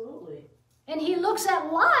 Absolutely. And he looks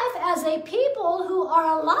at life as a people who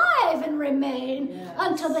are alive and remain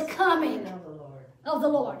unto the coming of the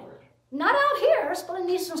Lord. Not out here, splitting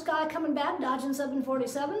the eastern sky, coming back, dodging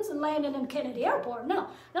 747s and landing in Kennedy Airport. No,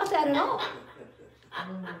 not that at all.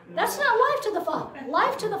 That's not life to the Father.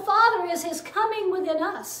 Life to the Father is his coming within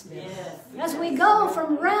us. Yes. As we go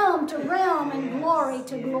from realm to realm and glory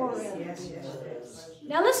to glory.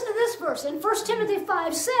 Now listen to this verse. In 1 Timothy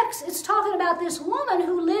 5:6, it's talking about this woman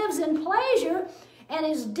who lives in pleasure and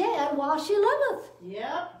is dead while she liveth. Yep.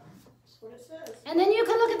 That's what it says. And then you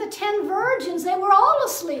can look at the 10 virgins. They were all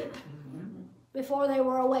asleep before they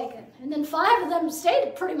were awakened. And then 5 of them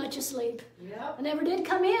stayed pretty much asleep. Yep. And never did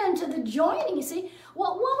come in to the joining, you see.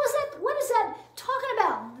 What was that? What is that talking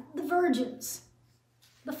about? The virgins.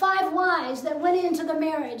 The 5 wise that went into the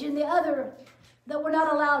marriage and the other that were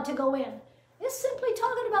not allowed to go in. It's simply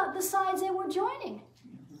talking about the sides they were joining.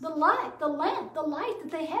 The light, the lamp, the light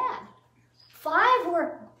that they had. 5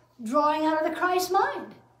 were drawing out of the Christ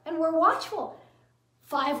mind and were watchful.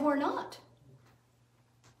 5 were not.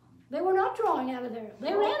 They were not drawing out of there.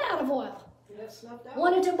 They ran out of oil.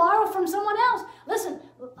 Wanted to borrow from someone else. Listen,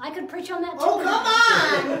 I could preach on that too. Oh, come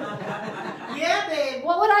on! Yeah, babe.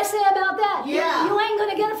 What would I say about that? Yeah. You ain't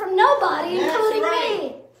going to get it from nobody, That's including right.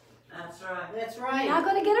 me. That's right. That's You're right. not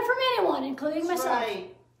going to get it from anyone, including That's myself.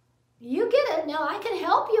 right. You get it. Now, I can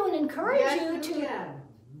help you and encourage Yes, you you to can.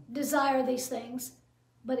 desire these things,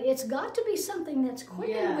 but it's got to be something that's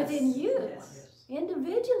quickened within you,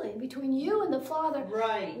 individually, between you and the Father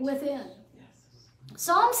Right. within.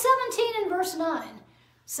 Psalm 17 and verse 9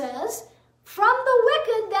 says, from the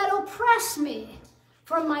wicked that oppress me,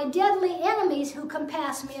 from my deadly enemies who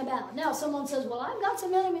compass me about. Now, someone says, well, I've got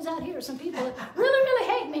some enemies out here, some people that really, really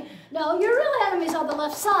hate me. No, your real enemies are the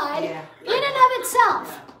left side, in and of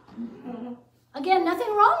itself. Again, nothing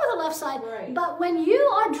wrong with the left side, but when you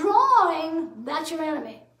are drawing, that's your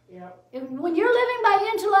enemy. Yep. When you're living by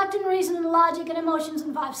intellect and reason and logic and emotions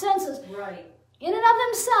and 5 senses, Right. in and of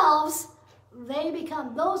themselves,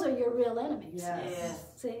 those are your real enemies. Yes.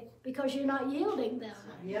 See, because you're not yielding them.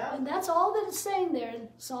 Yeah. And that's all that it's saying there in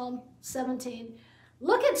Psalm 17.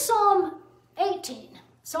 Look at Psalm 18.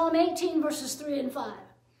 Psalm 18 verses 3 and 5.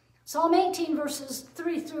 Psalm 18 verses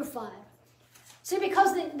 3 through 5. See,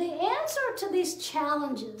 because the answer to these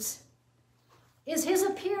challenges is his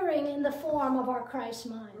appearing in the form of our Christ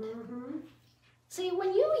mind. Mm-hmm. See,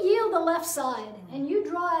 when you yield the left side and you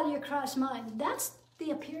draw out of your Christ mind, that's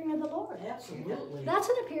the appearing of the Lord. Absolutely. That's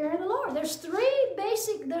an appearing of the Lord. There's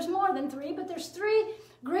there's more than three, but there's three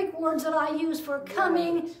Greek words that I use for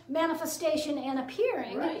coming, manifestation, and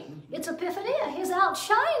appearing. Right. It's epiphania, his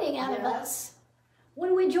outshining out of us.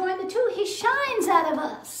 When we join the two, he shines out of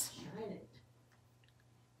us. Shine it.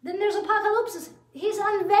 Then there's apocalypsis. He's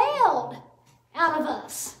unveiled out of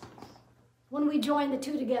us when we join the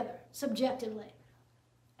two together, subjectively.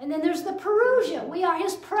 And then there's the Perusia. We are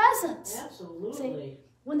his presence. Absolutely. See,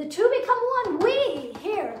 when the two become one, we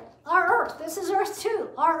here, our earth, this is earth too,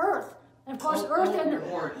 our earth. And of course, earth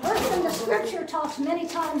in the scripture talks many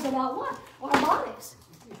times about what? Our bodies.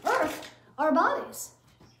 Earth, our bodies.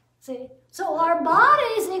 See? So our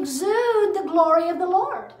bodies exude the glory of the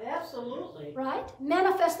Lord. Absolutely. Right?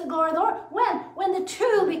 Manifest the glory of the Lord. When? When the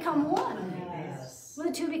two become one. Yes. When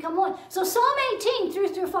the two become one. So Psalm 18, 3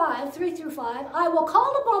 through 5, I will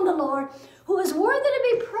call upon the Lord who is worthy to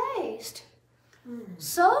be praised.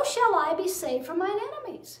 So shall I be saved from mine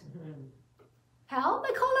enemies. How? By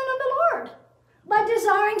calling on the Lord. By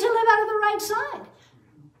desiring to live out of the right side.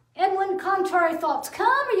 And when contrary thoughts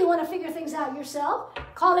come or you want to figure things out yourself,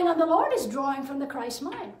 calling on the Lord is drawing from the Christ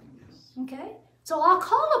mind. Okay? So I'll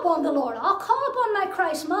call upon the Lord. I'll call upon my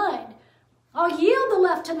Christ mind. I'll yield the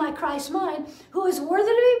left to my Christ mind, who is worthy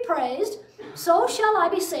to be praised. So shall I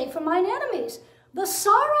be saved from mine enemies. The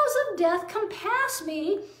sorrows of death compassed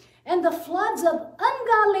me, and the floods of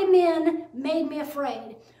ungodly men made me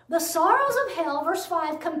afraid. The sorrows of hell, verse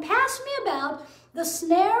 5, compassed me about. The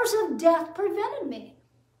snares of death prevented me.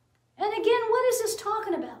 And again, what is this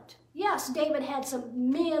talking about? Yes, David had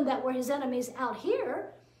some men that were his enemies out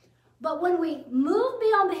here. But when we move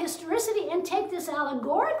beyond the historicity and take this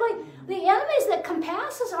allegorically, the enemies that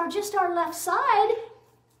compass us are just our left side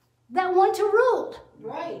that want to rule.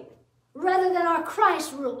 Right. Rather than our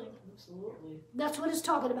Christ ruling. Absolutely. That's what it's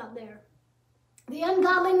talking about there. The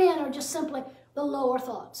ungodly men are just simply the lower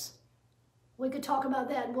thoughts. We could talk about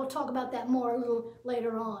that, and we'll talk about that more a little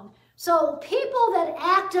later on. So people that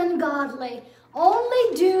act ungodly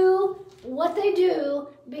only do what they do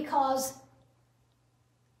because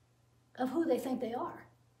of who they think they are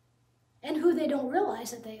and who they don't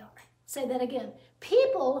realize that they are. Say that again.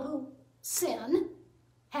 People who sin,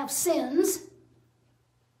 have sins,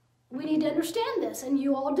 we need to understand this, and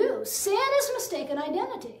you all do. Sin is mistaken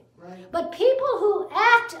identity. Right. But people who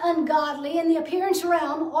act ungodly in the appearance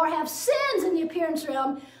realm or have sins in the appearance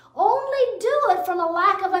realm only do it from a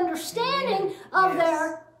lack of understanding of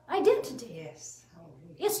their identity. Yes.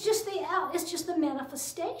 It's just the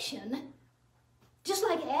manifestation. Just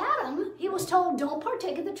like Adam, he was told, don't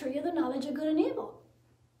partake of the tree of the knowledge of good and evil.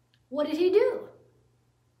 What did he do?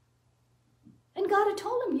 And God had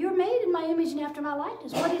told him, you're made in my image and after my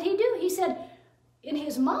likeness. What did he do? He said, in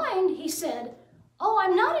his mind, he said, oh,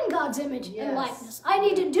 I'm not in God's image and likeness. I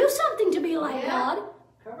need to do something to be like God.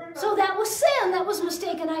 So that was sin. That was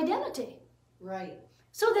mistaken identity. Right.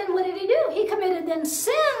 So then what did he do? He committed then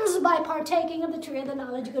sins by partaking of the tree of the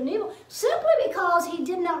knowledge of good and evil, simply because he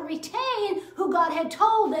did not retain who God had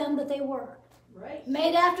told them that they were. Right.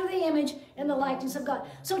 Made after the image and the likeness of God.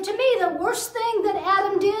 So to me, the worst thing that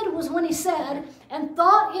Adam did was when he said and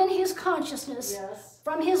thought in his consciousness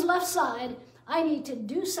from his left side, I need to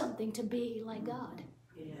do something to be like God.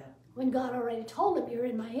 Yeah. When God already told him, you're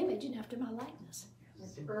in my image and after my likeness.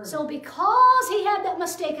 So because he had that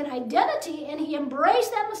mistaken identity and he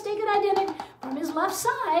embraced that mistaken identity from his left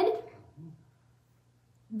side,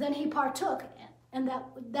 then he partook. And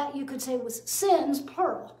that you could say was sins,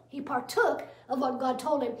 plural. He partook of what God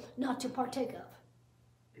told him not to partake of.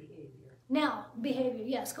 Behavior. Now, behavior,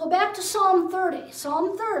 yes. Go back to Psalm 30.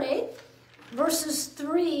 Psalm 30, verses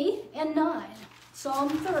 3 and 9. Psalm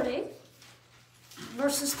 30,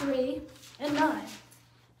 verses 3 and 9.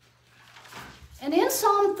 And in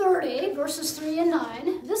Psalm 30, verses 3 and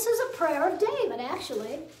 9, this is a prayer of David,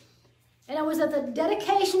 actually. And it was at the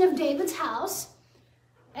dedication of David's house.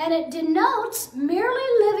 And it denotes merely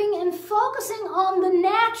living and focusing on the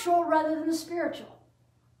natural rather than the spiritual.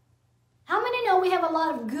 How many know we have a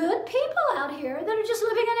lot of good people out here that are just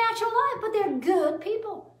living a natural life, but they're good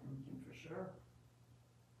people? For sure.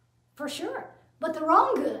 For sure. But the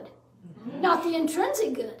wrong good, not the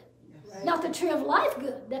intrinsic good. Right. Not the tree of life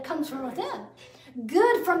good that comes from within.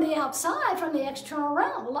 Good from the outside, from the external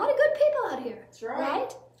realm. A lot of good people out here. That's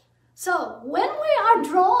right. So when we are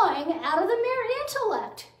drawing out of the mere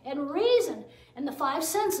intellect and reason and the five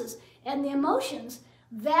senses and the emotions,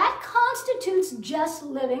 that constitutes just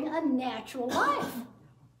living a natural life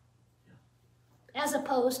as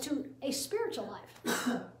opposed to a spiritual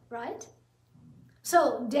life, right?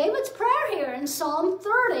 So David's prayer here in Psalm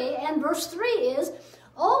 30 and verse 3 is,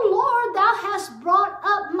 O Lord, thou hast brought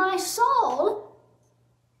up my soul.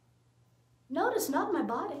 Notice, not my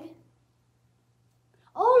body.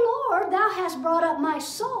 O Lord, thou hast brought up my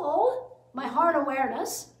soul, my heart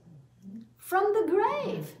awareness, from the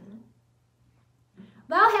grave.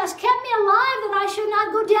 Thou hast kept me alive that I should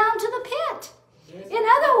not go down to the pit. In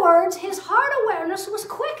other words, his heart awareness was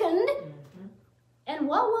quickened. And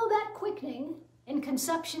what will that quickening and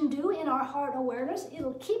conception do in our heart awareness?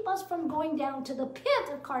 It'll keep us from going down to the pit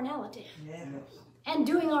of carnality and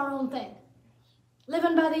doing our own thing.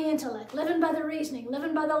 Living by the intellect, living by the reasoning,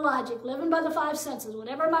 living by the logic, living by the five senses,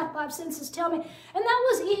 whatever my five senses tell me. And that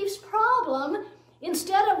was Eve's problem.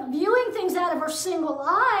 Instead of viewing things out of her single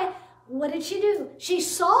eye, what did she do? She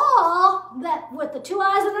saw that with the two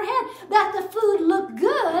eyes in her head, that the food looked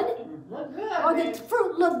good, or the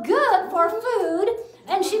fruit looked good for food,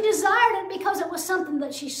 and she desired it because it was something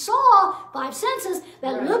that she saw, five senses,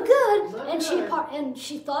 that looked good, and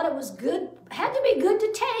she thought it was good, had to be good to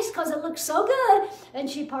taste because it looked so good, and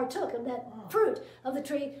she partook of that fruit of the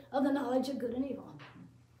tree of the knowledge of good and evil.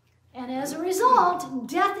 And as a result,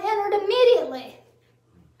 death entered immediately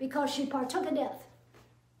because she partook of death.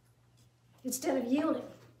 Instead of yielding.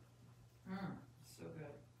 So good.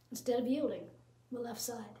 Instead of yielding the left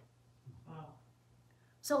side. Wow.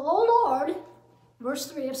 So, O Lord, verse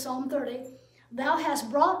 3 of Psalm 30, thou hast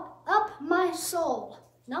brought up my soul,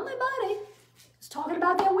 not my body. It's talking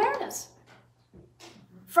about the awareness.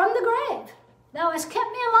 From the grave. Thou hast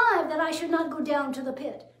kept me alive that I should not go down to the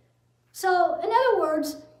pit. So, in other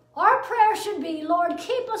words, our prayer should be, Lord,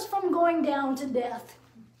 keep us from going down to death.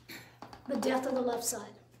 The death of the left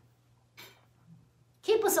side.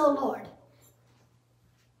 Keep us, O Lord,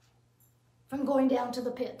 from going down to the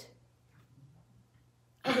pit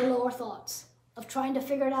of the lower thoughts, of trying to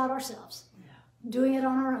figure it out ourselves, doing it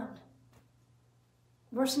on our own.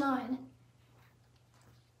 Verse 9,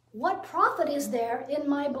 what profit is there in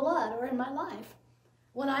my blood or in my life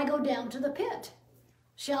when I go down to the pit?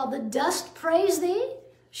 Shall the dust praise thee?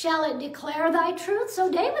 Shall it declare thy truth?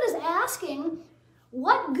 So David is asking,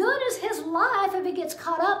 what good is his life if he gets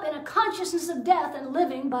caught up in a consciousness of death and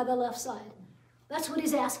living by the left side? That's what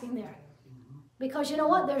he's asking there. Because you know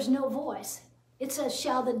what? There's no voice. It says,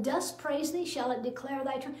 shall the dust praise thee? Shall it declare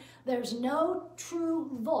thy truth? There's no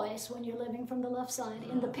true voice when you're living from the left side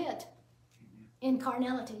in the pit, in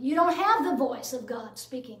carnality. You don't have the voice of God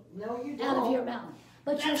speaking out of your mouth.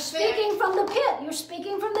 But you're speaking from the pit. You're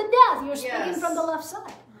speaking from the death. You're speaking from the left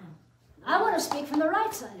side. I want to speak from the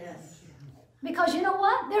right side. Because you know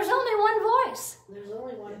what? There's only one voice. There's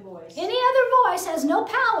only one voice. Any other voice has no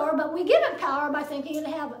power, but we give it power by thinking it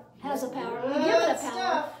has a power. We give it a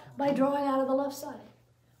power by drawing out of the left side.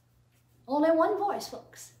 Only one voice,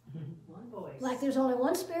 folks. One voice. Like there's only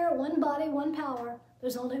one spirit, one body, one power.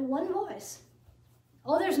 There's only one voice.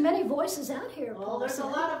 Oh, there's many voices out here, Paul there's said. a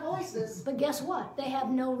lot of voices. But guess what? They have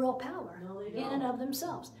no real power No, they in don't. and of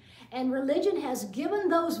themselves. And religion has given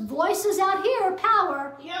those voices out here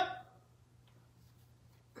power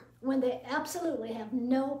when they absolutely have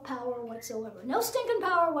no power whatsoever. No stinking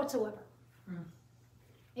power whatsoever.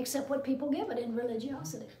 Except what people give it in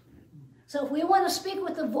religiosity. So if we want to speak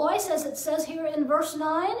with the voice, as it says here in verse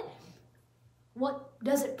 9, what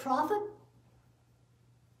does it profit?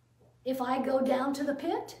 If I go down to the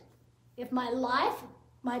pit? If my life,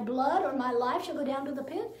 my blood, or my life shall go down to the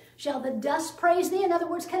pit? Shall the dust praise thee? In other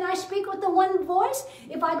words, can I speak with the one voice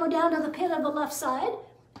if I go down to the pit of the left side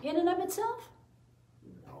in and of itself?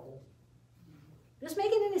 This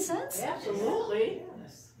making any sense? Absolutely.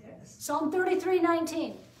 Psalm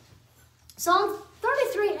 33:19. Psalm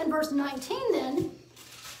 33 and verse 19 then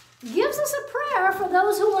gives us a prayer for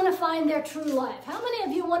those who want to find their true life. How many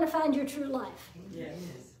of you want to find your true life? Yes.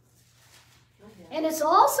 And it's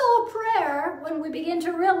also a prayer when we begin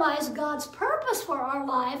to realize God's purpose for our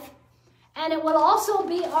life, and it will also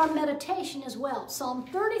be our meditation as well. Psalm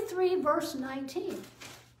 33 verse 19.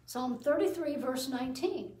 Psalm 33 verse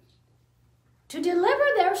 19. To deliver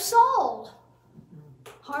their soul.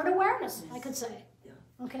 Heart awareness, I could say.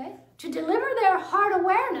 Okay? To deliver their heart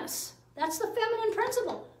awareness. That's the feminine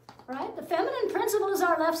principle, right? The feminine principle is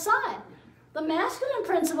our left side. The masculine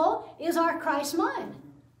principle is our Christ mind.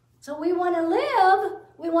 So we want to live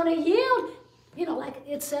We want to yield. You know, like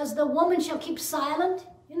it says, the woman shall keep silent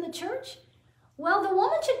in the church. Well, the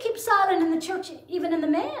woman should keep silent in the church, even in the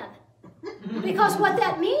man. Because what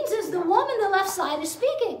that means is the woman, the left side, is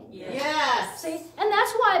speaking. Yes. See? And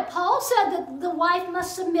that's why Paul said that the wife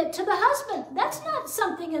must submit to the husband. That's not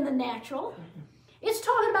something in the natural. It's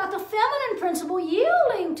talking about the feminine principle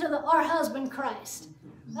yielding to our husband Christ.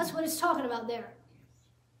 That's what it's talking about there.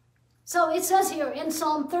 So it says here in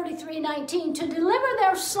Psalm 33:19, to deliver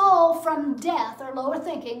their soul from death, or lower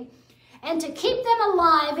thinking, and to keep them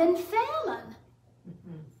alive in famine.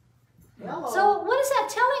 Hello. So what is that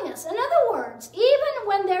telling us? In other words, even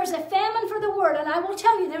when there's a famine for the word, and I will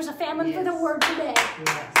tell you there's a famine for the word today.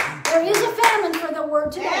 Yes. There is a famine for the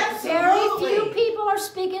word today. Absolutely. Very few people are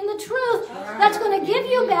speaking the truth. That's going to give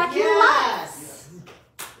you back your life. Yes.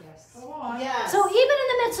 Go on. Yes. So even in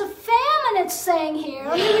the midst of famine, it's saying here,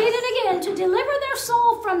 let me read it again, to deliver their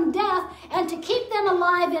soul from death and to keep them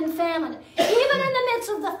alive in famine. Even in the midst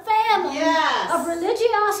of the famine of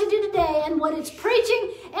religiosity today and what it's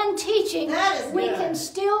preaching and teaching, That is we good. can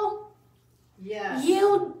still Yes.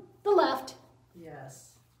 yield the left,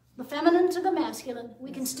 Yes. the feminine to the masculine.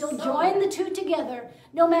 We can still join the two together,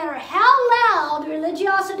 no matter how loud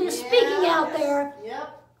religiosity is speaking out there.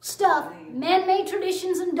 Yep. Stuff, man-made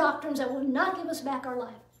traditions and doctrines that will not give us back our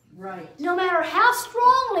life. Right. No matter how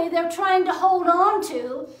strongly they're trying to hold on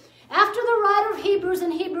to, after the writer of Hebrews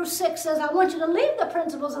in Hebrews 6 says, I want you to leave the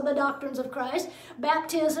principles of the doctrines of Christ,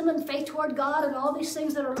 baptism and faith toward God and all these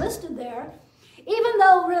things that are listed there, even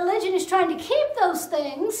though religion is trying to keep those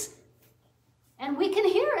things, and we can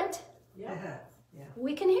hear it,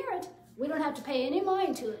 we can hear it. We don't have to pay any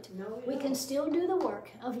mind to it. No, We can still do the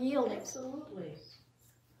work of yielding Absolutely.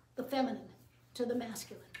 the feminine to the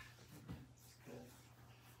masculine.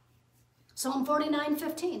 Psalm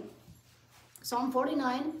 49:15. Psalm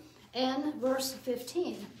 49 and verse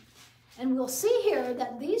 15. And we'll see here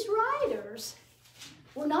that these writers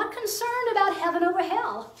were not concerned about heaven over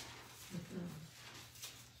hell.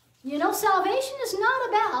 You know, salvation is not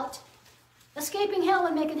about escaping hell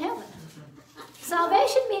and making heaven.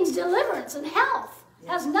 Salvation means deliverance and health.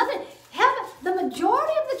 Has nothing. Heaven. The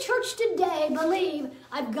majority of the church today believe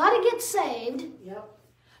I've got to get saved. Yep.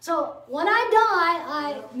 So when I die,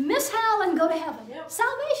 I miss hell and go to heaven. Yep.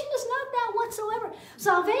 Salvation is not that whatsoever.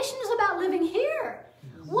 Salvation is about living here.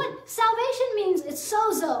 What salvation means, it's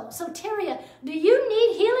soteria. Do you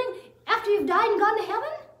need healing after you've died and gone to heaven?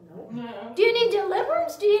 No. Do you need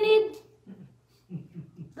deliverance? Do you need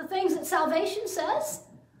the things that salvation says?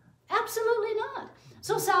 Absolutely not.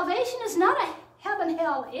 So salvation is not a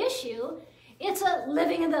heaven-hell issue. It's a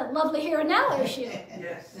living in the lovely here and now issue.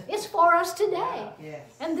 Yes. It's for us today. Yes.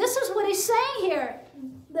 And this is what he's saying here,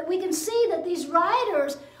 that we can see that these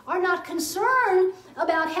writers are not concerned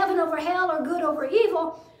about heaven over hell or good over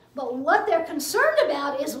evil, but what they're concerned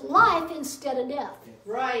about is life instead of death.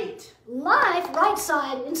 Right. Life, right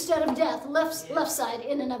side, instead of death, left side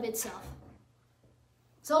in and of itself.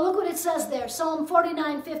 So look what it says there, Psalm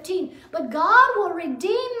 49:15. But God will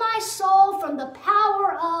redeem my soul from the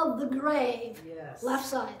power of the grave. Yes. Left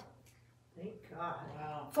side. Thank God.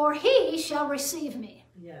 Wow. For he shall receive me.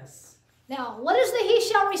 Yes. Now, what is the he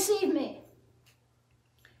shall receive me?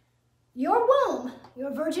 Your womb,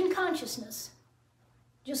 your virgin consciousness,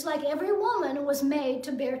 just like every woman was made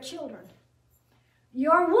to bear children.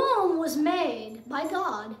 Your womb was made by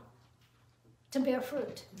God to bear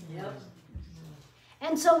fruit. Yep.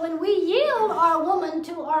 And so when we yield our woman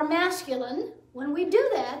to our masculine, when we do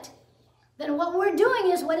that, then what we're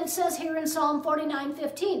doing is what it says here in Psalm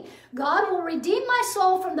 49:15. God will redeem my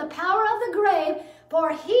soul from the power of the grave,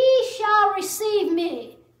 for he shall receive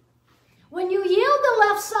me. When you yield the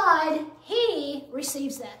left side, he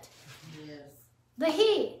receives that. Yes. The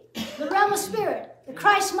he, the realm of spirit, the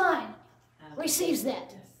Christ mind, receives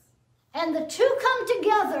that. And the two come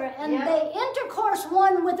together and they intercourse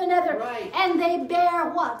one with another. Right. And they bear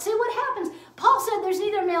what? See what happens? Paul said there's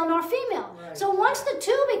neither male nor female. Right. So once the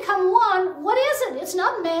two become one, what is it? It's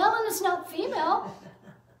not male and it's not female.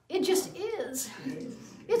 It just is.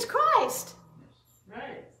 It's Christ.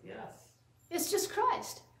 Right. Yes. It's just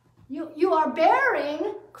Christ. You are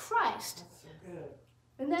bearing Christ. That's so good.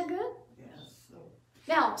 Isn't that good? Yes. So.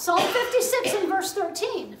 Now, Psalm 56 and verse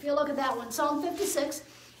 13. If you look at that one, Psalm 56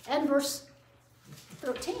 and verse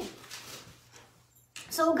 13.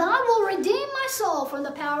 So God will redeem my soul from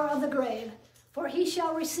the power of the grave, for he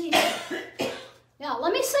shall receive it. Now,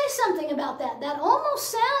 let me say something about that. That almost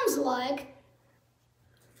sounds like,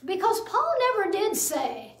 because Paul never did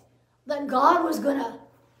say that God was going to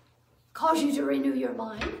cause you to renew your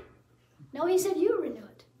mind. No, he said you renew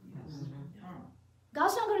it.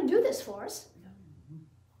 God's not going to do this for us.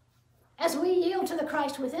 as we yield to the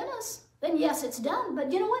Christ within us, then yes, it's done.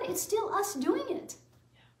 But you know what? It's still us doing it.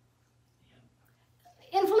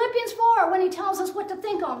 In Philippians 4, when he tells us what to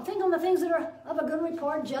think on the things that are of a good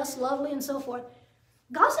report, just, lovely, and so forth,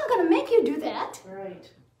 God's not going to make you do that. Right.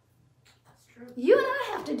 That's true. You and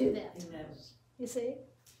I have to do that. Amen. You see?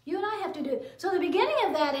 You and I have to do it. So the beginning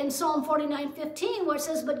of that in Psalm 49:15, where it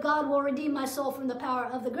says, but God will redeem my soul from the power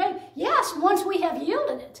of the grave. Yes, once we have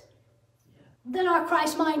yielded it, then our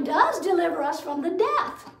Christ mind does deliver us from the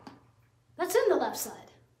death. That's in the left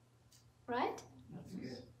side. Right? That's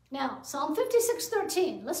good. Now, Psalm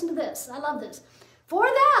 56:13. Listen to this. I love this. For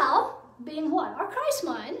thou, being what? Our Christ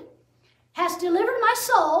mind, hast delivered my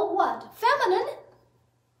soul, what? Feminine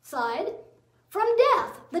side, from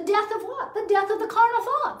death. The death of what? The death of the carnal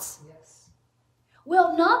thoughts. Yes.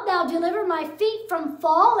 Wilt not thou deliver my feet from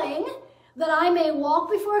falling, that I may walk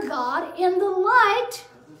before God in the light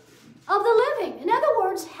of the living? In other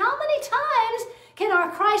words, how many times can our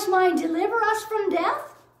Christ mind deliver us from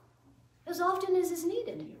death? As often as is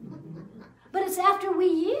needed. But it's after we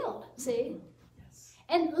yield, see?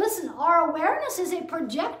 And listen, our awareness is a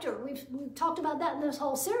projector. We've talked about that in this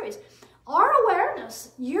whole series. Our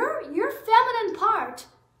awareness, your feminine part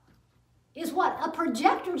is what? A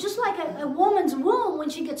projector. Just like a woman's womb, when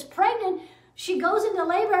she gets pregnant, she goes into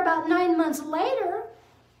labor about 9 months later.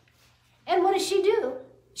 And what does she do?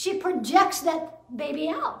 She projects that baby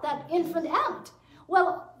out, that infant out.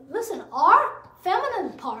 Well, listen, our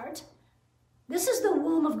feminine part, this is the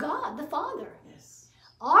womb of God, the Father. Yes.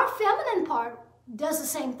 Our feminine part does the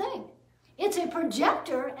same thing. It's a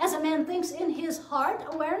projector. As a man thinks in his heart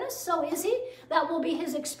awareness, so is he. That will be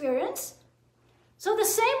his experience. So the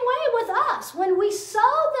same way with us, when we sow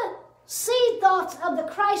the seed thoughts of the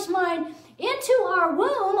Christ mind into our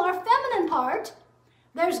womb, our feminine part,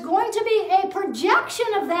 there's going to be a projection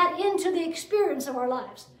of that into the experience of our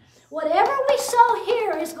lives. Whatever we sow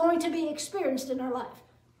here is going to be experienced in our life.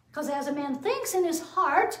 Because as a man thinks in his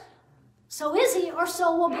heart, so is he, or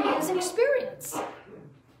so will be his experience.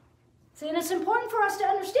 See, and it's important for us to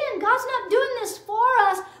understand God's not doing this for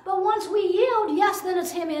us, but once we yield, yes, then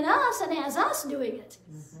it's him in us and as us doing it.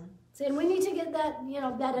 Mm-hmm. See, and we need to get that,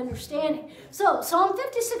 that understanding. So, Psalm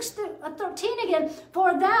 56:13 again,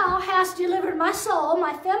 for thou hast delivered my soul,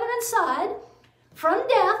 my feminine side, from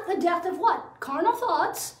death, the death of what? Carnal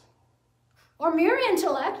thoughts, or mere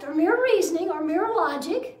intellect, or mere reasoning, or mere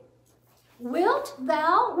logic. Wilt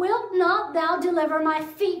not thou deliver my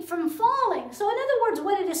feet from falling? So in other words,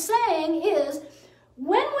 what it is saying is,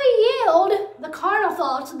 when we yield the carnal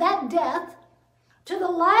thoughts, that death, to the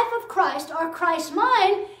life of Christ, our Christ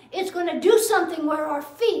mind, it's going to do something where our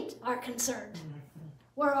feet are concerned,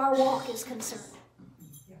 where our walk is concerned.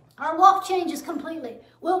 Our walk changes completely.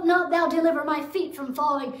 Wilt not thou deliver my feet from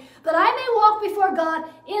falling, that I may walk before God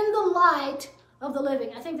in the light of the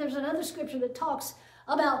living? I think there's another scripture that talks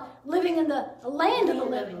about living in the land of the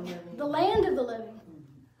living. The land of the living.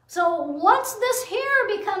 So once this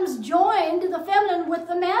here becomes joined, the feminine with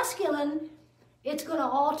the masculine, it's going to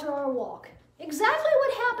alter our walk. Exactly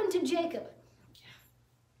what happened to Jacob.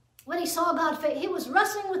 When he saw God, he was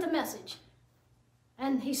wrestling with the message.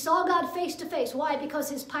 And he saw God face to face. Why? Because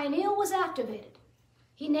his pineal was activated.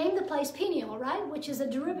 He named the place Peniel, right? Which is a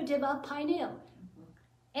derivative of pineal.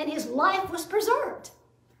 And his life was preserved.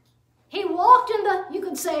 He walked in the, you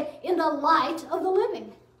could say, in the light of the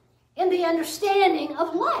living. In the understanding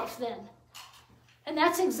of life then. And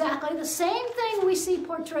that's exactly the same thing we see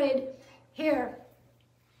portrayed here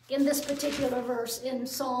in this particular verse in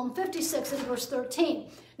Psalm 56 and verse 13.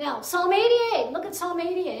 Now, Psalm 88, look at Psalm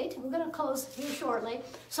 88. We're going to close here shortly.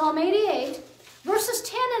 Psalm 88, verses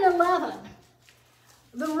 10 and 11.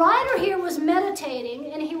 The writer here was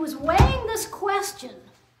meditating and he was weighing this question.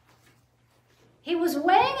 He was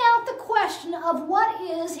weighing out the question of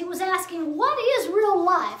he was asking, what is real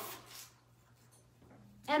life?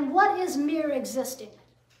 And what is mere existing?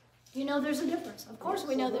 You know there's a difference. Of course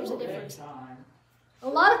we know there's a difference. A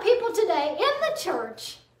lot of people today in the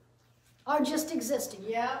church are just existing.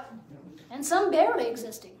 Yep. And some barely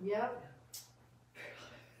existing. Yep.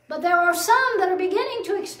 But there are some that are beginning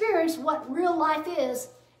to experience what real life is,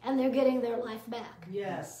 and they're getting their life back.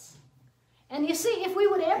 Yes. And you see, if we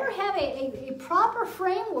would ever have a proper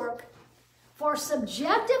framework for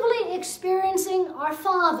subjectively experiencing our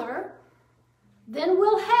Father, then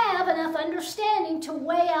we'll have enough understanding to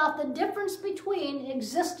weigh out the difference between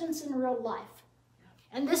existence and real life.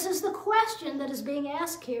 And this is the question that is being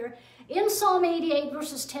asked here in Psalm 88,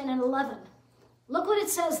 verses 10 and 11. Look what it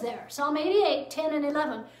says there. Psalm 88, 10 and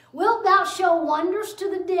 11. Wilt thou show wonders to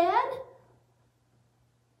the dead?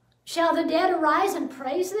 Shall the dead arise and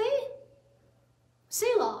praise thee?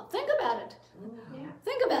 Selah. Think about it. Yeah.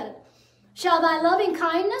 Think about it. Shall thy loving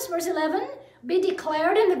kindness, verse 11, be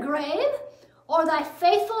declared in the grave, or thy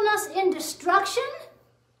faithfulness in destruction?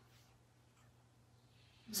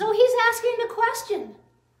 So he's asking the question,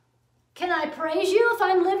 can I praise you if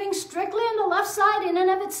I'm living strictly on the left side in and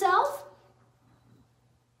of itself?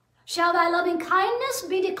 Shall thy loving kindness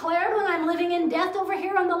be declared when I'm living in death over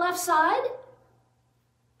here on the left side?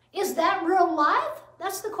 Is that real life?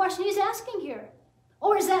 That's the question he's asking here.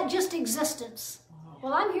 Or is that just existence?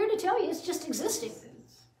 Well, I'm here to tell you it's just existing.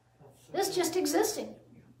 It's just existing.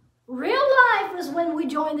 Real life is when we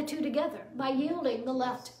join the two together by yielding the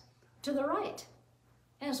left to the right.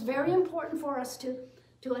 And it's very important for us to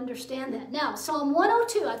understand that. Now, Psalm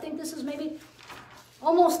 102, I think this is maybe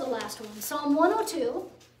almost the last one. Psalm 102,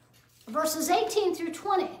 verses 18 through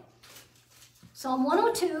 20. Psalm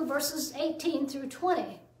 102, verses 18 through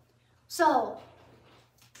 20. So,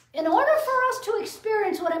 in order for us to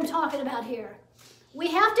experience what I'm talking about here, we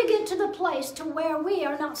have to get to the place to where we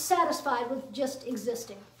are not satisfied with just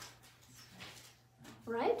existing.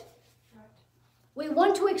 Right? We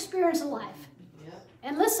want to experience life. Yep.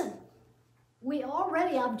 And listen, we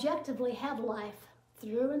already objectively have life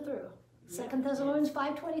through and through. 2 Thessalonians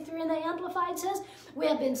 5:23 in the Amplified says, we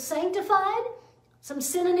have been sanctified. Some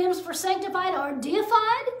synonyms for sanctified are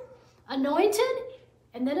deified, anointed,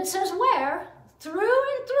 and then it says where? Through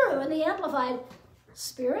and through in the Amplified,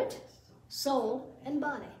 spirit, soul, and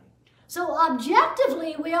body. So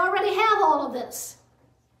objectively, we already have all of this.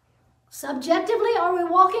 Subjectively, are we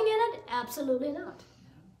walking in it? Absolutely not.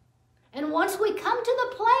 And once we come to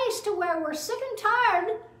the place to where we're sick and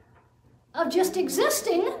tired of just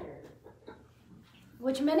existing,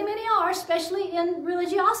 which many, many are, especially in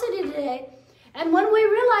religiosity today, and when we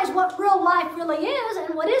realize what real life really is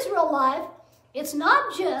and what is real life, it's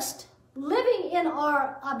not just living in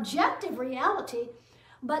our objective reality,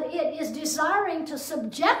 but it is desiring to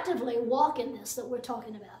subjectively walk in this that we're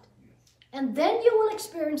talking about. And then you will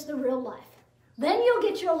experience the real life. Then you'll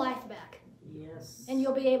get your life back. Yes. And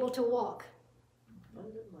you'll be able to walk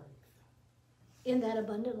Abundant life. in that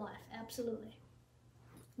abundant life. Absolutely.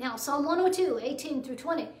 Now, Psalm 102, 18 through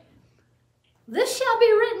 20. This shall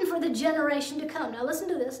be written for the generation to come. Now, listen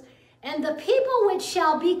to this. And the people which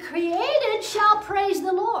shall be created shall praise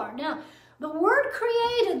the Lord. Now, the word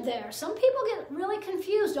created there, some people get really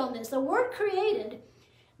confused on this. The word created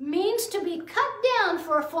means to be cut down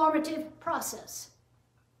for a formative process.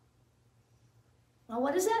 Now,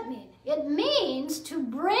 what does that mean? It means to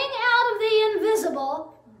bring out of the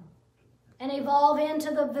invisible and evolve into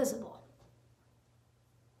the visible.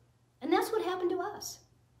 And that's what happened to us.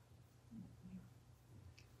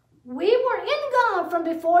 We were in God from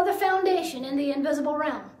before the foundation in the invisible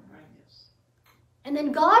realm. And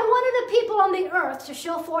then God wanted the people on the earth to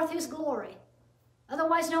show forth his glory.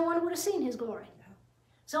 Otherwise, no one would have seen his glory.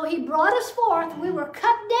 So he brought us forth. We were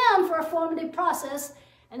cut down for a formative process.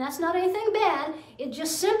 And that's not anything bad. It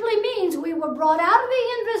just simply means we were brought out of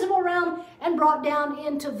the invisible realm and brought down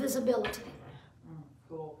into visibility.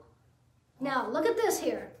 Cool. Now, look at this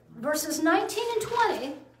here. Verses 19 and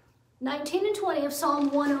 20. 19 and 20 of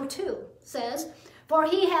Psalm 102 says, for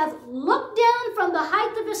he hath looked down from the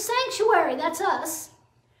height of his sanctuary, that's us.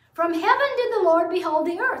 From heaven did the Lord behold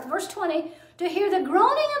the earth. Verse 20, to hear the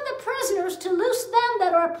groaning of the prisoners, to loose them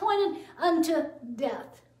that are appointed unto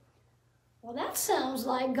death. Well, that sounds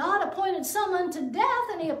like God appointed some unto death,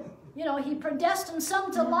 and he predestined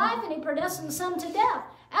some to life, and he predestined some to death.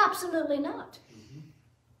 Absolutely not.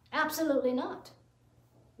 Absolutely not.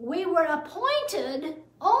 We were appointed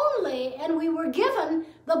only, and we were given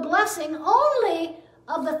the blessing only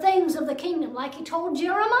of the things of the kingdom. Like he told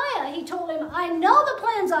Jeremiah, he told him, I know the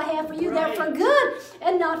plans I have for you. Right. They're for good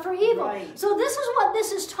and not for evil. Right. So this is what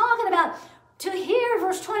this is talking about. To hear,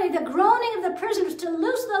 verse 20, the groaning of the prisoners, to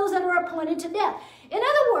loose those that are appointed to death. In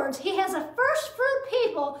other words, he has a first fruit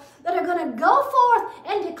people that are going to go forth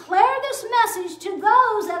and declare this message to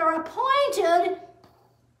those that are appointed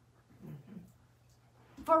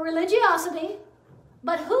for religiosity.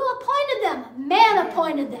 But who appointed them? Man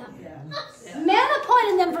appointed them. Man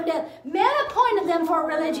appointed them for death. Man appointed them for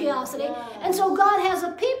religiosity. And so God has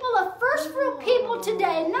a people, a first fruit people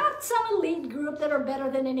today, not some elite group that are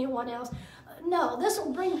better than anyone else. No, this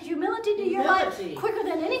will bring humility to your life quicker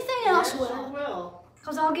than anything else will.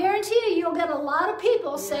 Because I'll guarantee you, you'll get a lot of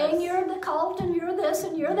people saying you're the cult and you're this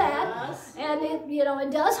and you're that. And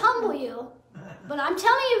it does humble you. But I'm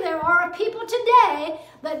telling you, there are a people today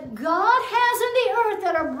that God has in the earth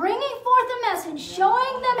that are bringing forth a message,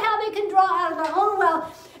 showing them how they can draw out of their own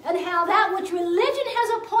wealth, and how that which religion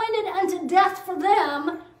has appointed unto death for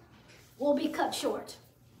them will be cut short.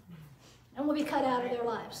 and will be cut out of their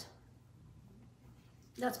lives.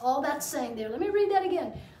 That's all that's saying there. Let me read that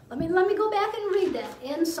again. Let me go back and read that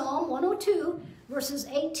in Psalm 102, verses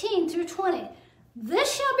 18 through 20.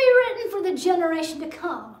 This shall be written for the generation to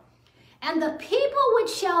come, and the people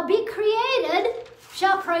which shall be created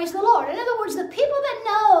shall praise the Lord. In other words, the people that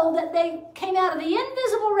know that they came out of the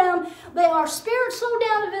invisible realm, they are spirit slowed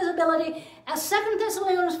down to visibility, as 2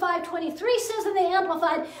 Thessalonians 5:23 says in the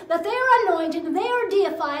Amplified, that they are anointed, and they are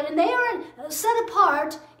deified, and they are set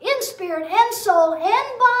apart in spirit and soul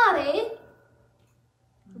and body.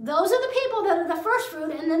 Those are the people that are the first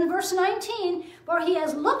fruit. And then verse 19, for he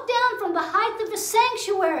has looked down from the height of his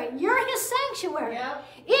sanctuary. You're his sanctuary. Yep.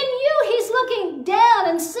 In you, he's looking down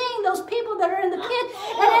and seeing those people that are in the pit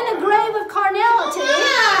and in the grave of carnality.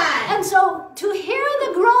 And so to hear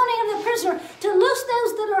the groaning of the prisoner, to loose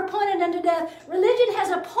those that are appointed unto death, religion has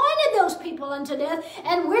appointed those people unto death,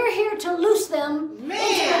 and we're here to loose them into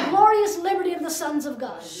the glorious liberty of the sons of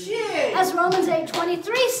God. As Romans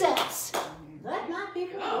 8:23 says. Let my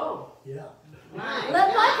people go. Yeah.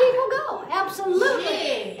 Let my people go.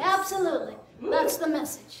 Absolutely. Absolutely. That's the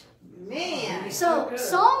message. Man. So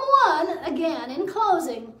Psalm 1, again, in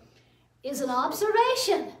closing, is an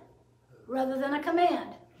observation rather than a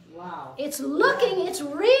command. Wow. It's looking, it's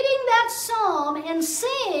reading that psalm and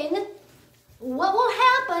seeing what will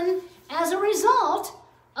happen as a result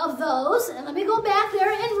of those. And let me go back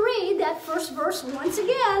there and read that first verse once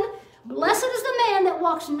again. Blessed is the man that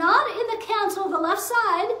walks not in the counsel of the left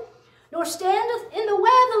side, nor standeth in the way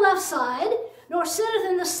of the left side, nor sitteth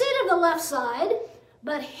in the seat of the left side,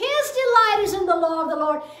 but his delight is in the law of the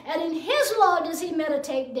Lord, and in his law does he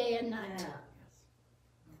meditate day and night. Yeah.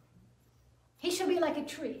 He shall be like a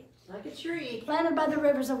tree, Like a tree. planted by the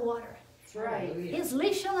rivers of water. That's right. His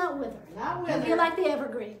leaf shall not wither. Not He'll be wither. like the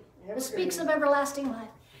evergreen. It speaks of everlasting life.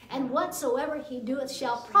 And whatsoever he doeth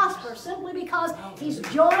shall prosper, simply because he's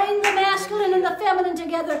joined the masculine and the feminine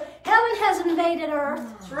together. Heaven has invaded earth,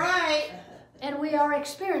 That's right. and we are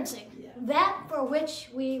experiencing that for which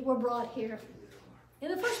we were brought here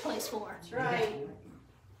in the first place for. That's right.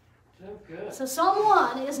 So good. So Psalm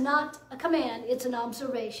 1 is not a command, it's an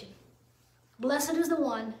observation. Blessed is the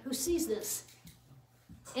one who sees this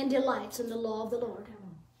and delights in the law of the Lord.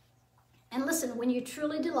 And listen, when you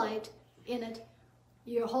truly delight in it,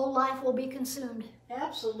 your whole life will be consumed.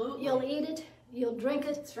 Absolutely. You'll eat it, you'll drink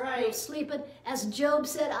it, That's right. you'll sleep it. As Job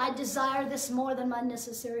said, I desire this more than my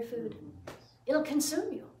necessary food. It'll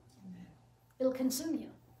consume you. It'll consume you.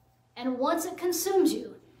 And once it consumes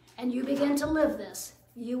you and you begin to live this,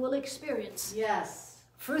 you will experience Yes.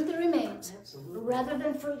 fruit that remains Absolutely. rather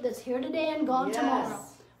than fruit that's here today and gone Yes. tomorrow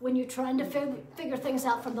when you're trying to figure things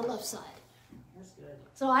out from the left side. That's good.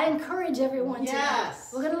 So I encourage everyone tonight.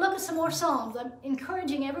 Yes. We're going to look at some more Psalms. I'm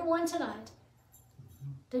encouraging everyone tonight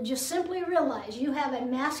to just simply realize you have a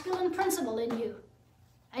masculine principle in you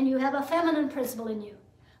and you have a feminine principle in you.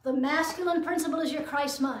 The masculine principle is your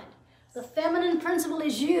Christ mind. The feminine principle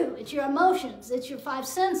is you. It's your emotions. It's your five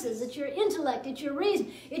senses. It's your intellect. It's your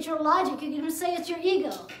reason. It's your logic. You can even say it's your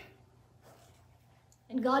ego.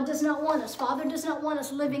 And God does not want us. Father does not want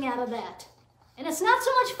us living out of that. And it's not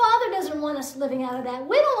so much Father doesn't want us living out of that.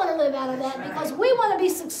 We don't want to live out of that because we want to be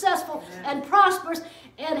successful and prosperous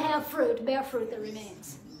and have fruit, bear fruit that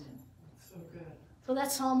remains. So good. So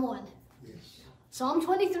that's Psalm 1. Psalm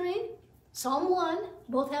 23, Psalm 1,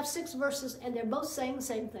 both have 6 verses, and they're both saying the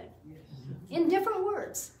same thing. In different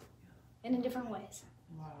words and in different ways.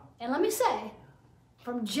 Wow. And let me say,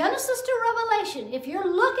 from Genesis to Revelation, if you're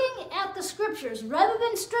looking at the scriptures rather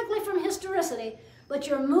than strictly from historicity, but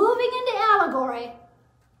you're moving into allegory,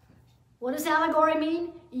 what does allegory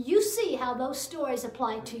mean? You see how those stories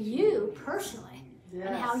apply to you personally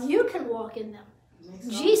and how you can walk in them.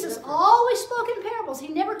 Jesus always spoke in parables. He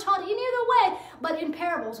never taught any other way but in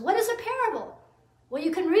parables. What is a parable? Well,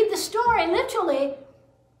 you can read the story literally,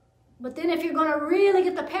 but then if you're going to really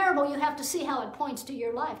get the parable, you have to see how it points to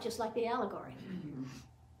your life, just like the allegory.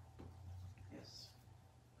 Yes.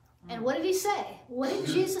 And what did he say? What did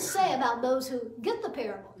Jesus say about those who get the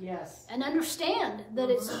parable Yes. and understand that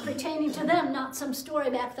it's pertaining to them, not some story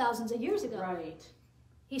back thousands of years ago? Right.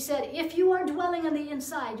 He said, if you are dwelling on the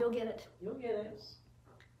inside, you'll get it. You'll get it.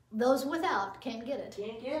 Those without can't get it.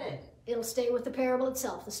 Can't get it. It'll stay with the parable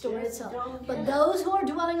itself, the story Yes, itself. don't get But it. those who are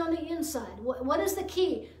dwelling on the inside, what is the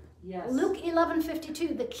key? Yes. Luke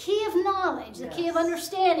 11:52, the key of knowledge, the key of Yes.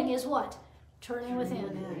 understanding is what? Turning within.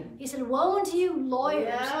 within. He said, woe unto you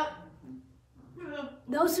lawyers, Yep.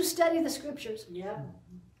 those who study the scriptures. Yep.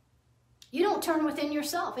 You don't turn within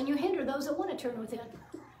yourself, and you hinder those that want to turn within.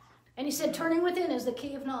 And he said, turning within is the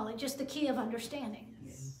key of knowledge, just the key of understanding.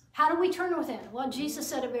 How do we turn within? Well, Jesus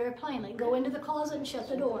said it very plainly. Go into the closet and shut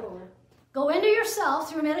the door. Go into yourself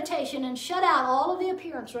through meditation and shut out all of the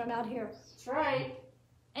appearance right out here. That's right.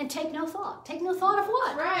 And take no thought. Take no thought of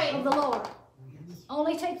what? Right. Of the lower.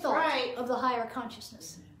 Only take thought Right. of the higher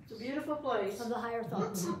consciousness, It's a beautiful place. of the higher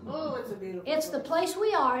thoughts. Oh, it's a beautiful It's the place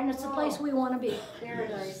we are, and it's the place we want to be.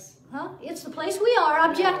 paradise. Huh? It's the place we are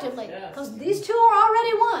objectively, Yes. because these two are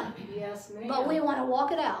already one. Yes, ma'am. But we want to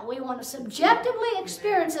walk it out. We want to subjectively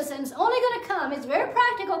experience this, and it's only going to come. It's very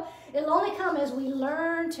practical. It'll only come as we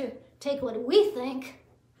learn to take what we think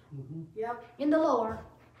Yep, in the lower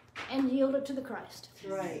and yield it to the Christ. that's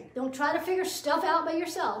right. Don't try to figure stuff out by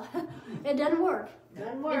yourself. It doesn't work.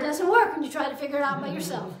 Doesn't It work. doesn't work when you try to figure it out by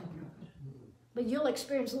yourself. But you'll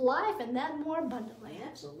experience life and that more abundantly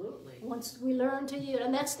Absolutely. once we learn to yield.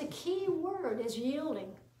 And that's the key word, is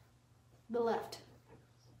yielding the left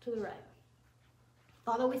to the right.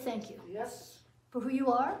 Father, we thank you Yes. for who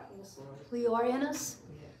you are, Yes, Lord. who you are in us.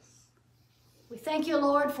 Yes. We thank you,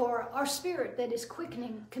 Lord, for our spirit that is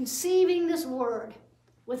quickening, conceiving this word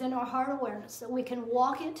within our heart awareness, that we can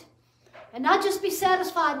walk it and not just be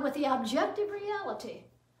satisfied with the objective reality,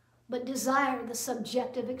 but desire the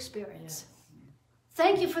subjective experience.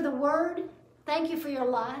 Thank you for the word. Thank you for your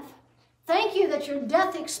life. Thank you that your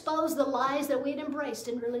death exposed the lies that we'd embraced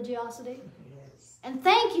in religiosity. Yes. And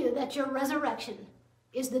thank you that your resurrection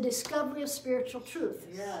is the discovery of spiritual truth.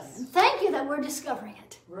 Yes. And thank you that we're discovering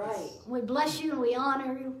it. Right. We bless you and we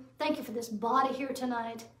honor you. Thank you for this body here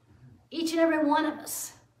tonight. Each and every one of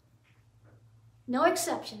us, no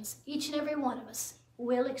exceptions, each and every one of us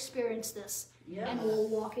will experience this Yes. and will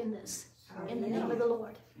walk in this. In the name of the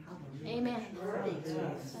Lord. Amen Right.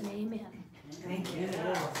 and amen. Thank you.